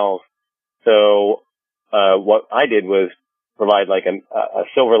profiles. So, what I did was provide like a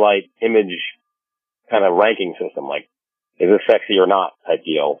Silverlight image kind of ranking system, like, is this sexy or not type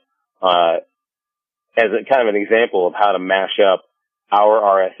deal. As a kind of an example of how to mash up our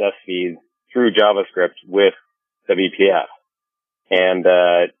RSS feeds through JavaScript with WPF. And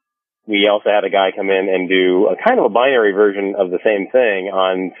we also had a guy come in and do a kind of a binary version of the same thing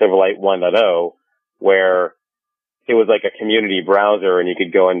on Silverlight 1.0, where it was like a community browser, and you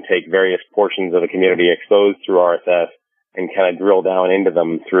could go and take various portions of the community exposed through RSS and kind of drill down into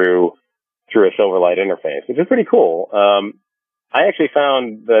them through a Silverlight interface, which is pretty cool. I actually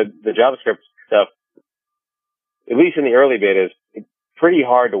found the JavaScript stuff, at least in the early betas, pretty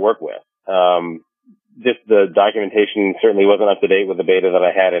hard to work with. Just the documentation certainly wasn't up to date with the beta that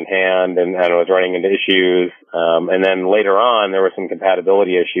I had in hand, and I was running into issues. And then later on, there were some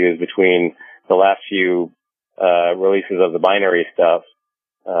compatibility issues between the last few releases of the binary stuff,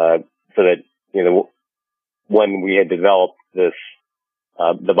 so that, when we had developed this,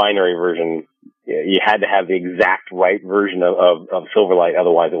 the binary version, you had to have the exact right version of Silverlight,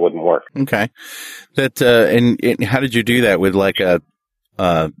 otherwise it wouldn't work. Okay. And how did you do that, with like a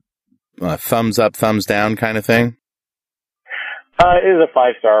thumbs up, thumbs down kind of thing? It is a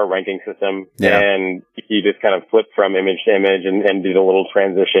 5-star ranking system, and you just kind of flip from image to image and do the little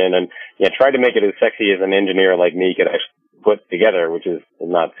transition, and try to make it as sexy as an engineer like me could actually put together, which is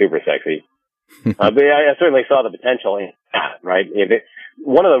not super sexy. But I certainly saw the potential in that, right?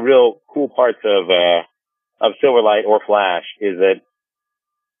 One of the real cool parts of Silverlight or Flash is that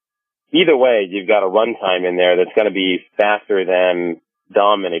either way, you've got a runtime in there that's going to be faster than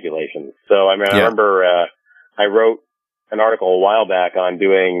DOM manipulations. So, I remember I wrote an article a while back on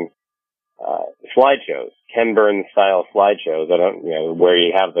doing slideshows, Ken Burns style slideshows. Where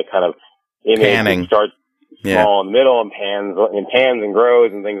you have the kind of image that starts small in the middle and pans and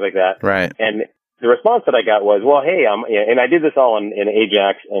grows and things like that. Right. And the response that I got was, well, hey, and I did this all in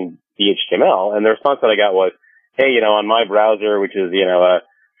Ajax and HTML, and the response that I got was, hey, on my browser, which is,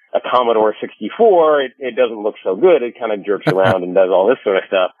 a Commodore 64, it doesn't look so good. It kind of jerks around and does all this sort of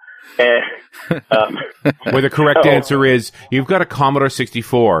stuff. And, where the correct answer is, you've got a Commodore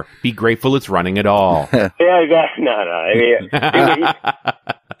 64. Be grateful it's running at all. Yeah, exactly. No. I mean,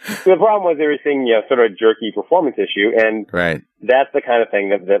 the problem was they were seeing, sort of a jerky performance issue, and that's the kind of thing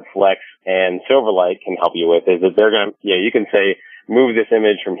that Flex and Silverlight can help you with, is that they're going to, you can say, move this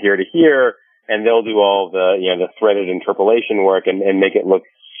image from here to here, and they'll do all the, the threaded interpolation work and make it look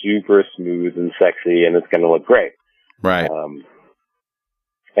super smooth and sexy, and it's going to look great. Right.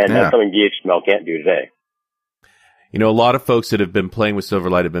 That's something DHTML can't do today. A lot of folks that have been playing with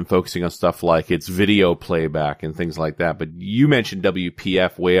Silverlight have been focusing on stuff like its video playback and things like that. But you mentioned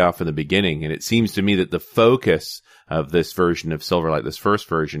WPF way off in the beginning, and it seems to me that the focus of this version of Silverlight, this first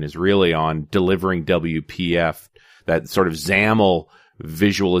version, is really on delivering WPF, that sort of XAML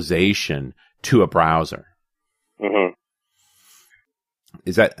visualization, to a browser. Mm-hmm.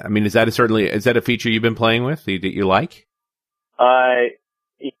 Is that a feature you've been playing with that you like?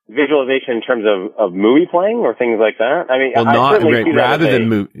 Visualization in terms of movie playing or things like that? I mean, rather than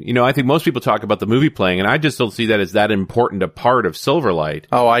movie. I think most people talk about the movie playing, and I just don't see that as that important a part of Silverlight.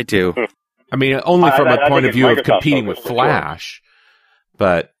 Oh, I do. I mean, only from a point of view of competing with Flash.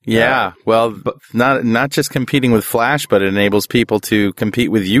 But not just competing with Flash, but it enables people to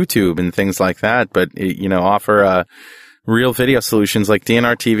compete with YouTube and things like that. But offer real video solutions like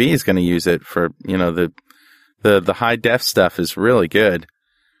DNR TV is going to use it for the high def stuff is really good.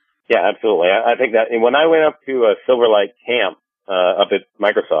 Yeah, absolutely. I think that when I went up to a Silverlight camp up at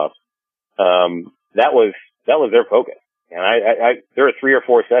Microsoft, that was their focus, and there were 3 or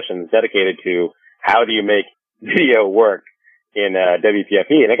 4 sessions dedicated to how do you make video work in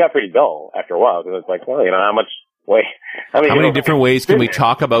WPFE, and it got pretty dull after a while, because it's like, well, how many different ways can we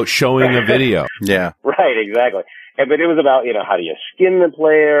talk about showing a video? Yeah, right, exactly. But it was about, how do you skin the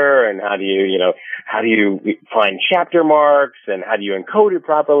player, and how do you find chapter marks, and how do you encode it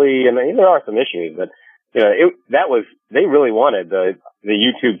properly? And there are some issues, but they really wanted the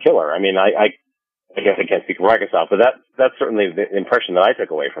YouTube killer. I mean, I guess I can't speak for Microsoft, but that's certainly the impression that I took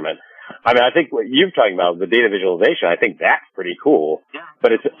away from it. I mean, I think what you're talking about, the data visualization, I think that's pretty cool,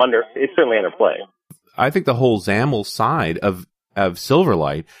 but it's certainly under play. I think the whole XAML side of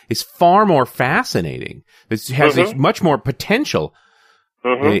Silverlight is far more fascinating. It has much more potential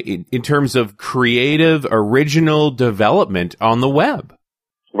in terms of creative, original development on the web.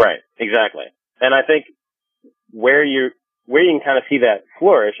 Right, exactly. And I think where you can kind of see that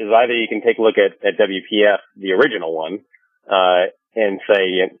flourish is either you can take a look at WPF, the original one, and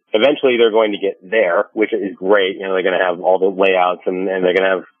say eventually they're going to get there, which is great. They're going to have all the layouts and they're going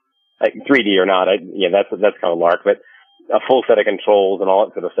to have, like, 3D or not. That's kind of lark, but a full set of controls and all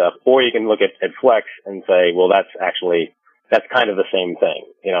that sort of stuff. Or you can look at Flex and say, well, that's kind of the same thing.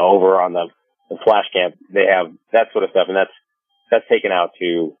 Over on the Flash camp, they have that sort of stuff, and that's taken out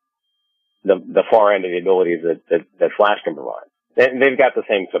to the far end of the abilities that Flash can provide. And they've got the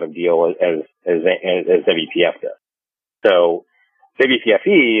same sort of deal as WPF does. So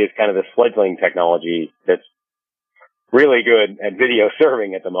WPFE is kind of the fledgling technology that's really good at video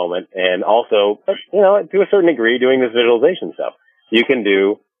serving at the moment, and also, to a certain degree, doing this visualization stuff. You can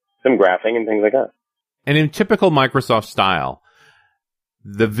do some graphing and things like that. And in typical Microsoft style,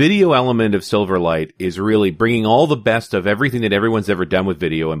 the video element of Silverlight is really bringing all the best of everything that everyone's ever done with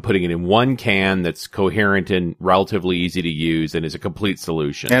video and putting it in one can that's coherent and relatively easy to use and is a complete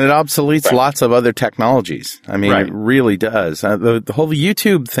solution. And it obsoletes lots of other technologies. I mean, it really does. The whole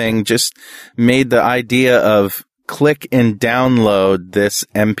YouTube thing just made the idea of click and download this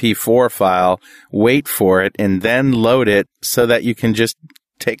MP4 file, wait for it, and then load it so that you can just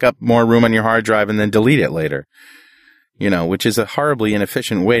take up more room on your hard drive and then delete it later. Which is a horribly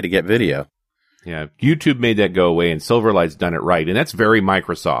inefficient way to get video. Yeah, YouTube made that go away, and Silverlight's done it right. And that's very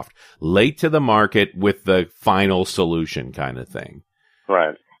Microsoft. Late to the market with the final solution kind of thing.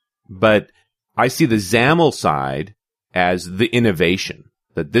 Right. But I see the XAML side as the innovation.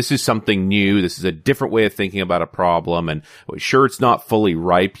 That this is something new. This is a different way of thinking about a problem. And sure, it's not fully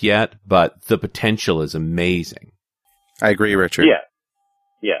ripe yet, but the potential is amazing. I agree, Richard.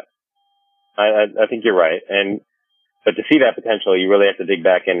 Yeah. I think you're right. But to see that potential, you really have to dig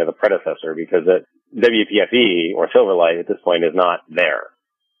back into the predecessor, because WPFE or Silverlight at this point is not there,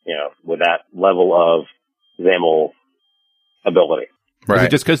 with that level of XAML ability. Right. Is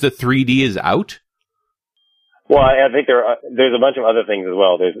it just because the 3D is out? Well, I think there's a bunch of other things as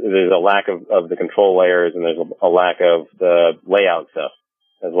well. There's a lack of the control layers, and there's a lack of the layout stuff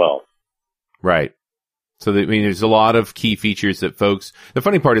as well. Right. So, there's a lot of key features that folks... The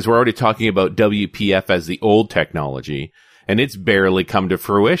funny part is we're already talking about WPF as the old technology, and it's barely come to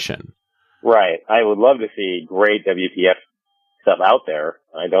fruition. Right. I would love to see great WPF stuff out there.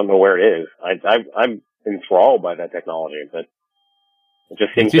 I don't know where it is. I'm enthralled by that technology, but it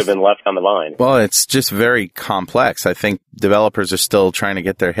just seems to have been left on the vine. Well, it's just very complex. I think developers are still trying to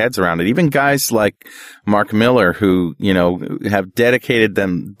get their heads around it. Even guys like Mark Miller, who, have dedicated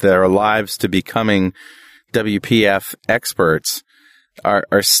their lives to becoming WPF experts, are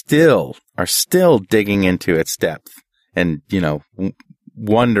still digging into its depth and,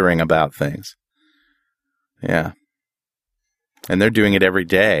 wondering about things. Yeah. And they're doing it every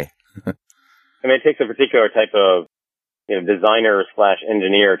day. It takes a particular type of designer /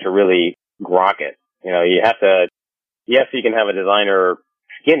 engineer to really grok it. You have to, yes, you can have a designer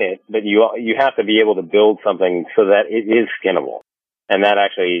skin it, but you have to be able to build something so that it is skinnable. And that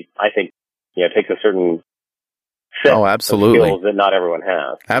actually, I think, takes a certain set of skills that not everyone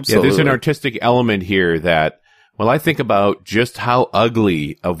has. Absolutely. Yeah, there's an artistic element here that, I think about just how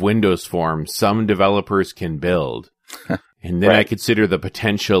ugly of Windows Form some developers can build. And then I consider the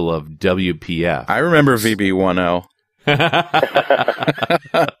potential of WPF. I remember VB10.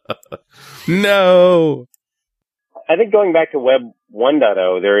 No. I think going back to Web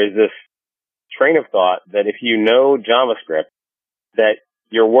 1.0, there is this train of thought that if you know JavaScript, that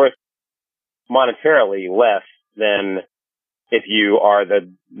you're worth monetarily less than if you are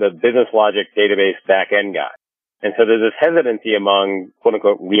the business logic database back-end guy. And so there's this hesitancy among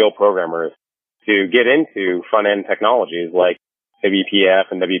quote-unquote real programmers to get into front-end technologies like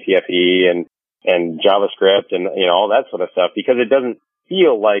WPF and WPFE and JavaScript and all that sort of stuff, because it doesn't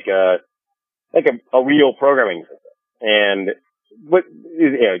feel like a real programming system. And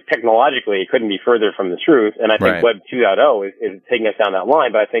technologically, it couldn't be further from the truth. And I think Web 2.0 is taking us down that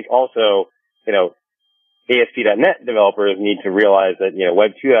line. But I think also, ASP.NET developers need to realize that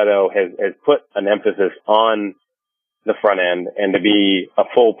Web 2.0 has put an emphasis on the front end, and to be a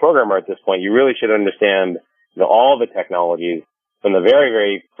full programmer at this point, you really should understand all the technologies from the very,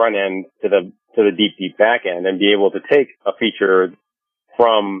 very front end to the deep back end, and be able to take a feature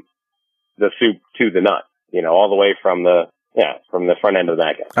from the soup to the nut, all the way from the front end to the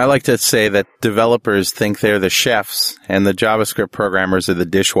back end. I like to say that developers think they're the chefs and the JavaScript programmers are the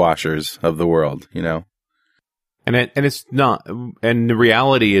dishwashers of the world, And it's not. And the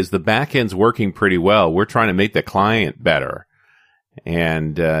reality is the back end's working pretty well. We're trying to make the client better.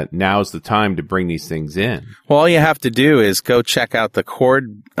 And now's the time to bring these things in. Well, all you have to do is go check out the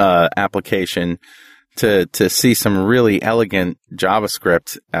Chord application to see some really elegant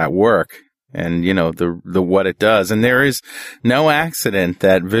JavaScript at work, and the what it does. And there is no accident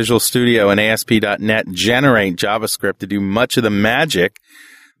that Visual Studio and ASP.NET generate JavaScript to do much of the magic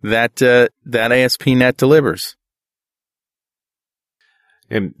that ASP.NET delivers.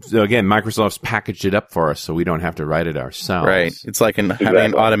 And so again, Microsoft's packaged it up for us, so we don't have to write it ourselves. Right. It's like having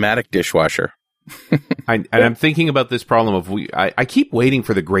an automatic dishwasher. I'm thinking about this problem of I keep waiting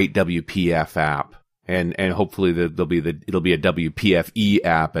for the great WPF app, and hopefully it'll be a WPFE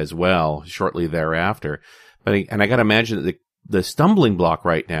app as well shortly thereafter. But I got to imagine that the stumbling block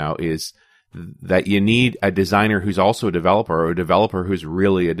right now is that you need a designer who's also a developer, or a developer who's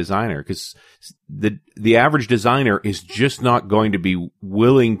really a designer, because the average designer is just not going to be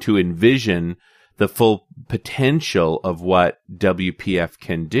willing to envision the full potential of what WPF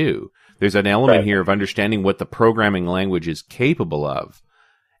can do. There's an element here of understanding what the programming language is capable of,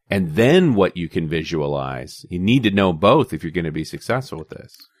 and then what you can visualize. You need to know both if you're going to be successful with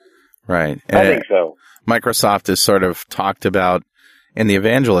this. Right. I think so. Microsoft has sort of talked about, and the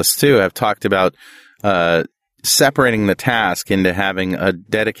evangelists too have talked about separating the task into having a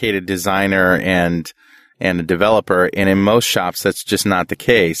dedicated designer and a developer. And in most shops, that's just not the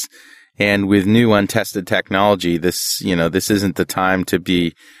case. And with new untested technology, this isn't the time to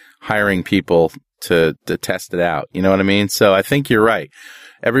be hiring people to test it out. You know what I mean? So I think you're right.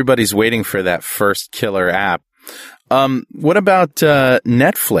 Everybody's waiting for that first killer app. What about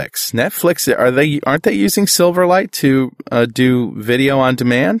Netflix? Netflix, aren't they using Silverlight to do video on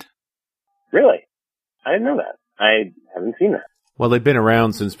demand? Really? I didn't know that. I haven't seen that. Well, they've been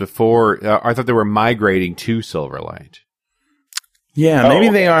around since before. I thought they were migrating to Silverlight. Yeah, maybe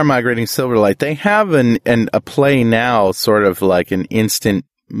they are migrating Silverlight. They have a Play Now, sort of like an instant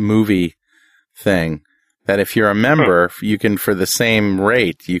movie thing, that if you're a member, you can, for the same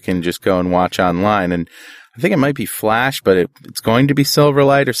rate, you can just go and watch online. And I think it might be Flash, but it's going to be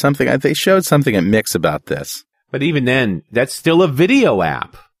Silverlight or something. They showed something at Mix about this. But even then, that's still a video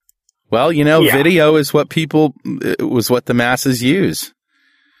app. Well, video is what the masses use.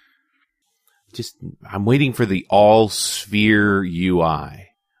 I'm waiting for the all-sphere UI.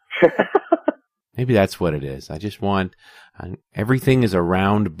 Maybe that's what it is. I just want everything is a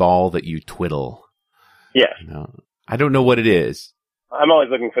round ball that you twiddle. Yes. I don't know what it is. I'm always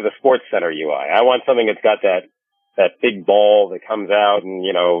looking for the Sports Center UI. I want something that's got that big ball that comes out and,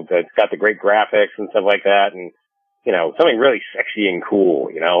 that's got the great graphics and stuff like that. And, something really sexy and cool.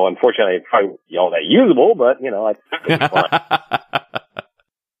 Unfortunately, it's probably all that usable, but, it's fun.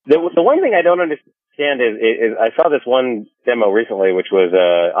 The one thing I don't understand is I saw this one demo recently, which was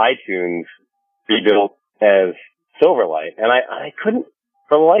iTunes rebuilt as Silverlight, and I couldn't,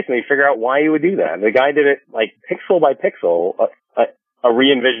 for the life of me, figure out why you would do that. The guy did it like pixel by pixel, a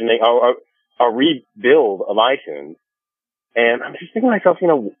re-envisioning, a rebuild of iTunes, and I'm just thinking to myself,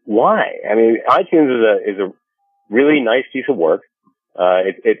 why? I mean, iTunes is a really nice piece of work.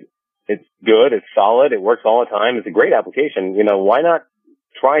 It's good, it's solid, it works all the time, it's a great application. Why not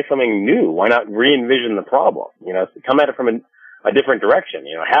try something new? Why not re-envision the problem? Come at it from a different direction.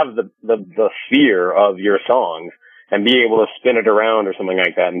 Have the sphere of your songs and be able to spin it around or something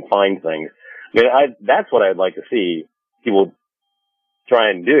like that and find things. That's what I'd like to see people try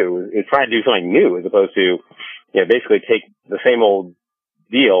and do, is try and do something new as opposed to, basically take the same old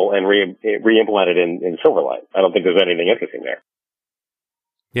deal and re-implement it in Silverlight. I don't think there's anything interesting there.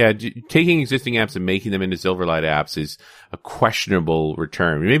 Yeah, taking existing apps and making them into Silverlight apps is a questionable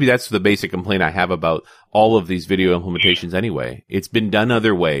return. Maybe that's the basic complaint I have about all of these video implementations anyway. It's been done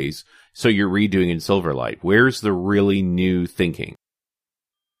other ways, so you're redoing in Silverlight. Where's the really new thinking?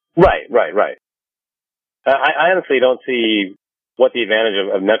 Right. I honestly don't see what the advantage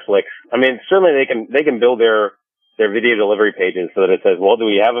of Netflix. I mean, certainly they can build their video delivery pages so that it says, well, do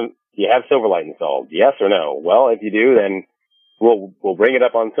you have Silverlight installed? Yes or no? Well, if you do, then we'll bring it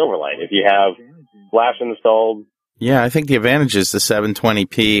up on Silverlight. If you have Flash installed. Yeah, I think the advantage is the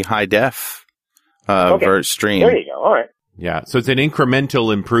 720p high def stream. There you go. All right. Yeah, so it's an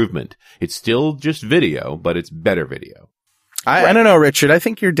incremental improvement. It's still just video, but it's better video. I don't know, Richard. I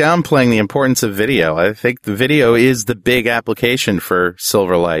think you're downplaying the importance of video. I think the video is the big application for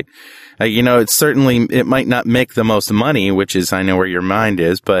Silverlight. It might not make the most money, which is, I know where your mind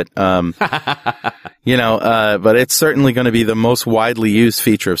is, but, but it's certainly going to be the most widely used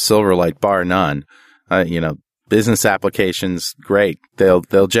feature of Silverlight, bar none. Business applications, great.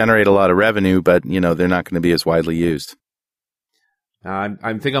 They'll generate a lot of revenue, but, they're not going to be as widely used.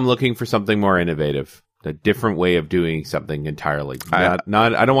 I think I'm looking for something more innovative. A different way of doing something entirely. I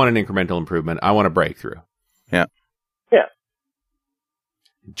don't want an incremental improvement. I want a breakthrough. Yeah.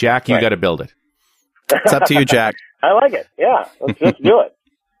 Jack, you got to build it. It's up to you, Jack. I like it. Yeah. Let's do it.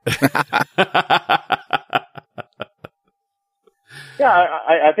 Yeah,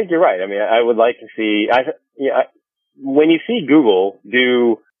 I think you're right. I mean, I would like to see, when you see Google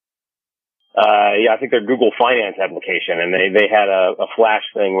do, I think their Google Finance application, and they had a flash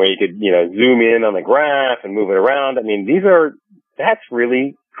thing where you could, zoom in on the graph and move it around. I mean, that's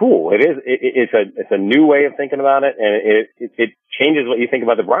really cool. It's a new way of thinking about it, and it changes what you think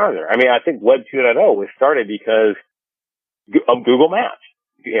about the browser. I mean, I think Web 2.0 was started because of Google Maps.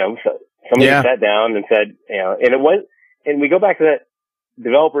 Somebody sat down and said, and we go back to that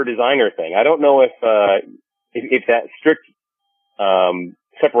developer designer thing. I don't know if that strict,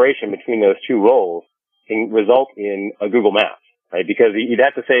 separation between those two roles can result in a Google Maps, right? Because you'd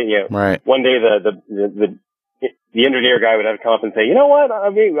have to say, one day the engineer guy would have to come up and say, you know what?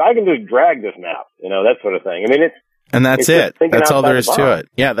 I mean, I can just drag this map, that sort of thing. I mean, and that's it. That's all there is to it.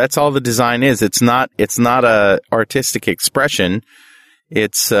 Yeah, that's all the design is. It's not a artistic expression.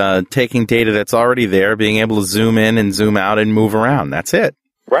 It's taking data that's already there, being able to zoom in and zoom out and move around. That's it.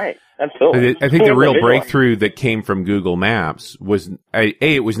 Right. Absolutely. I think the real breakthrough that came from Google Maps was,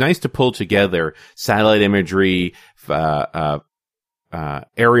 it was nice to pull together satellite imagery,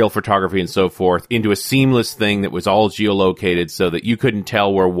 aerial photography and so forth into a seamless thing that was all geolocated so that you couldn't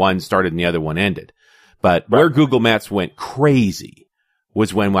tell where one started and the other one ended. But where Google Maps went crazy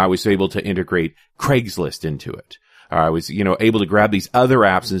was when I was able to integrate Craigslist into it. I was, able to grab these other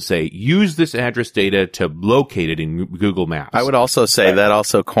apps and say, use this address data to locate it in Google Maps. I would also say that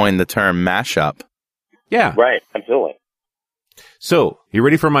also coined the term mashup. Yeah. Right. Absolutely. So, you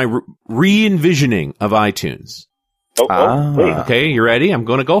ready for my re-envisioning of iTunes? Please. Okay, you ready? I'm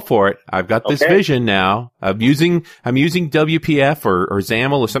going to go for it. I've got this vision now. I'm using WPF or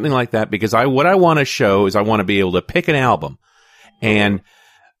XAML or something like that because what I want to show is I want to be able to pick an album and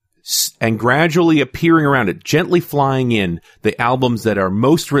and gradually appearing around it, gently flying in the albums that are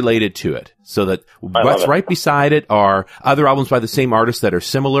most related to it, so that what's right beside it are other albums by the same artist that are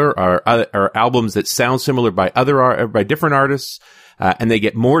similar, or albums that sound similar by by different artists, and they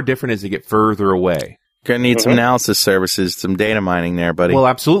get more different as they get further away. Gonna need some analysis services, some data mining there, buddy. Well,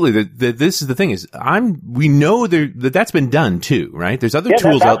 absolutely. This is the thing is, we know that's been done too, right? There's other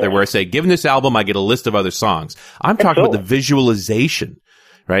tools out there where I say, given this album, I get a list of other songs. I'm talking about the visualization,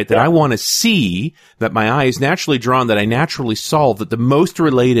 right? That I want to see, that my eye is naturally drawn, that I naturally solve, that the most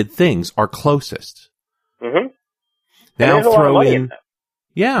related things are closest. Mm-hmm. Now throw in,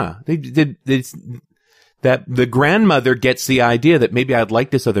 that the grandmother gets the idea that maybe I'd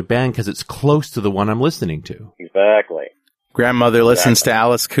like this other band because it's close to the one I'm listening to. Exactly. Grandmother listens to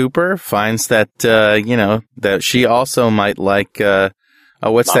Alice Cooper, finds that, that she also might like,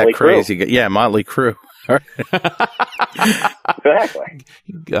 what's Motley that crazy? Crue. Yeah, Motley Crue. Exactly.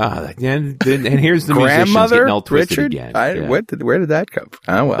 God, and here's the grandmother, musicians getting all twisted Richard? again. Where did that come from?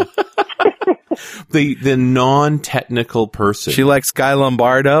 Oh, well. The non-technical person. She likes Guy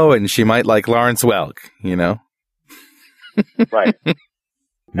Lombardo, and she might like Lawrence Welk, Right.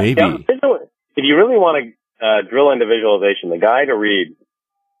 Maybe. If you really want to drill into visualization, the guy to read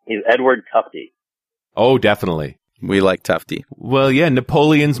is Edward Tufte. Oh, definitely. We like Tufte. Well, yeah,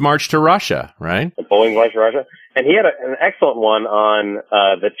 Napoleon's March to Russia, right? Napoleon's March to Russia. And he had an excellent one on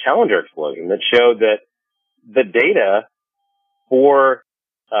the Challenger explosion that showed that the data for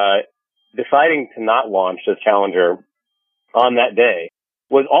deciding to not launch the Challenger on that day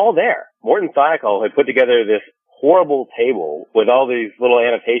was all there. Morton Thiokol had put together this horrible table with all these little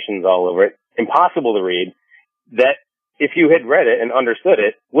annotations all over it, impossible to read, that if you had read it and understood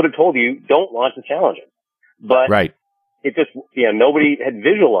it, would have told you, don't launch the Challenger. But it just, nobody had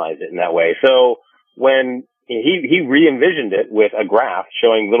visualized it in that way. So when he re-envisioned it with a graph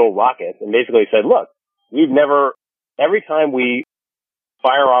showing little rockets and basically said, look, every time we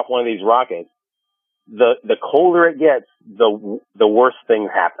fire off one of these rockets, the colder it gets, the worse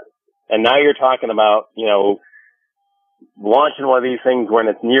things happen. And now you're talking about, launching one of these things when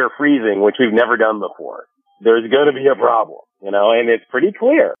it's near freezing, which we've never done before. There's going to be a problem, and it's pretty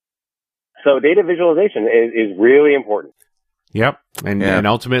clear. So data visualization is really important. Yep. And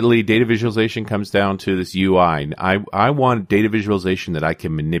ultimately data visualization comes down to this UI. I want data visualization that I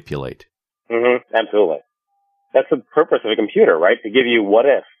can manipulate. Mm-hmm. Absolutely. That's the purpose of a computer, right? To give you what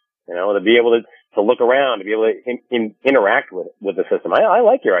if, to be able to look around, to be able to interact with the system. I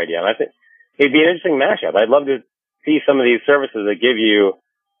like your idea, and I think it'd be an interesting mashup. I'd love to see some of these services that give you,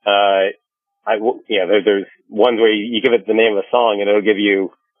 there's ones where you give it the name of a song and it'll give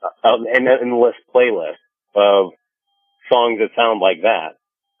you an endless playlist of songs that sound like that.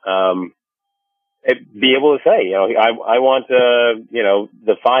 Be able to say, I want,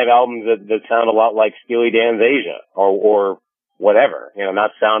 the 5 albums that sound a lot like Steely Dan's Asia or whatever,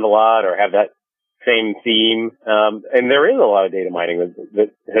 not sound a lot or have that same theme. And there is a lot of data mining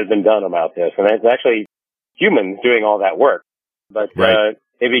that has been done about this. And it's actually humans doing all that work. But,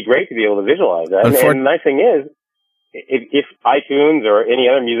 it'd be great to be able to visualize that. And the nice thing is, if iTunes or any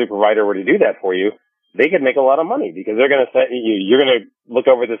other music provider were to do that for you, they could make a lot of money because they're going to say, you're going to look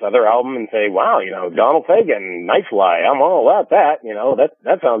over this other album and say, wow, Donald Fagen, Nightfly, I'm all about that.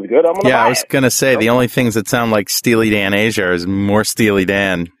 That sounds good. I'm going to buy it. I was going to say, the only things that sound like Steely Dan Asia is more Steely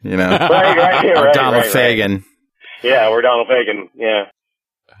Dan, Right, Donald Fagen. Right. Yeah, we're Donald Fagen, yeah.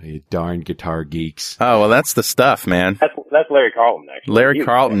 You darn guitar geeks. Oh, well, that's the stuff, man. That's Larry Carlton, actually. Larry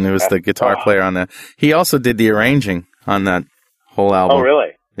Carlton, who was the guitar player on that. He also did the arranging on that whole album. Oh,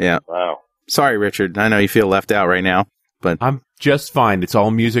 really? Yeah. Wow. Sorry, Richard. I know you feel left out right now, but I'm just fine. It's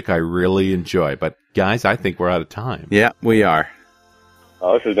all music I really enjoy. But, guys, I think we're out of time. Yeah, we are.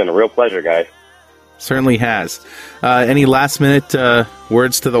 Oh, this has been a real pleasure, guys. Certainly has. Any last-minute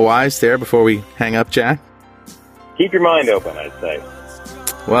words to the wise there before we hang up, Jack? Keep your mind open, I'd say.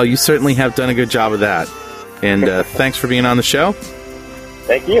 Well, you certainly have done a good job of that. And thanks for being on the show.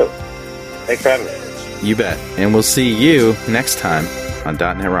 Thank you. Thanks for having me. You bet. And we'll see you next time on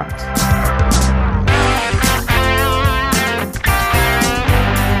 .NET Rocks.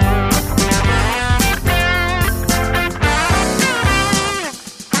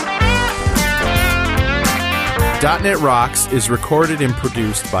 .NET Rocks is recorded and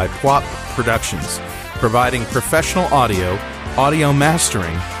produced by PWOP Productions, providing professional audio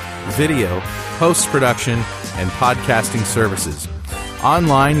mastering, video, post-production, and podcasting services.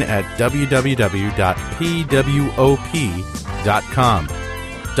 Online at www.pwop.com.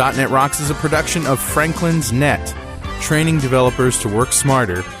 .NET Rocks is a production of Franklin's Net, training developers to work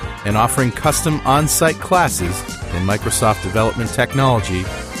smarter and offering custom on-site classes in Microsoft development technology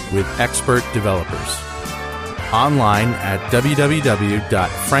with expert developers. Online at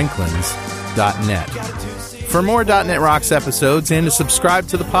www.franklins.net. For more .NET Rocks episodes and to subscribe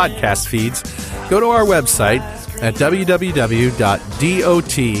to the podcast feeds, go to our website at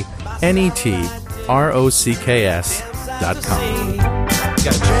www.dotnetrocks.com.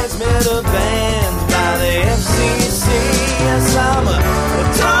 Got a transmitter banned by the FCC. Yes, I'm a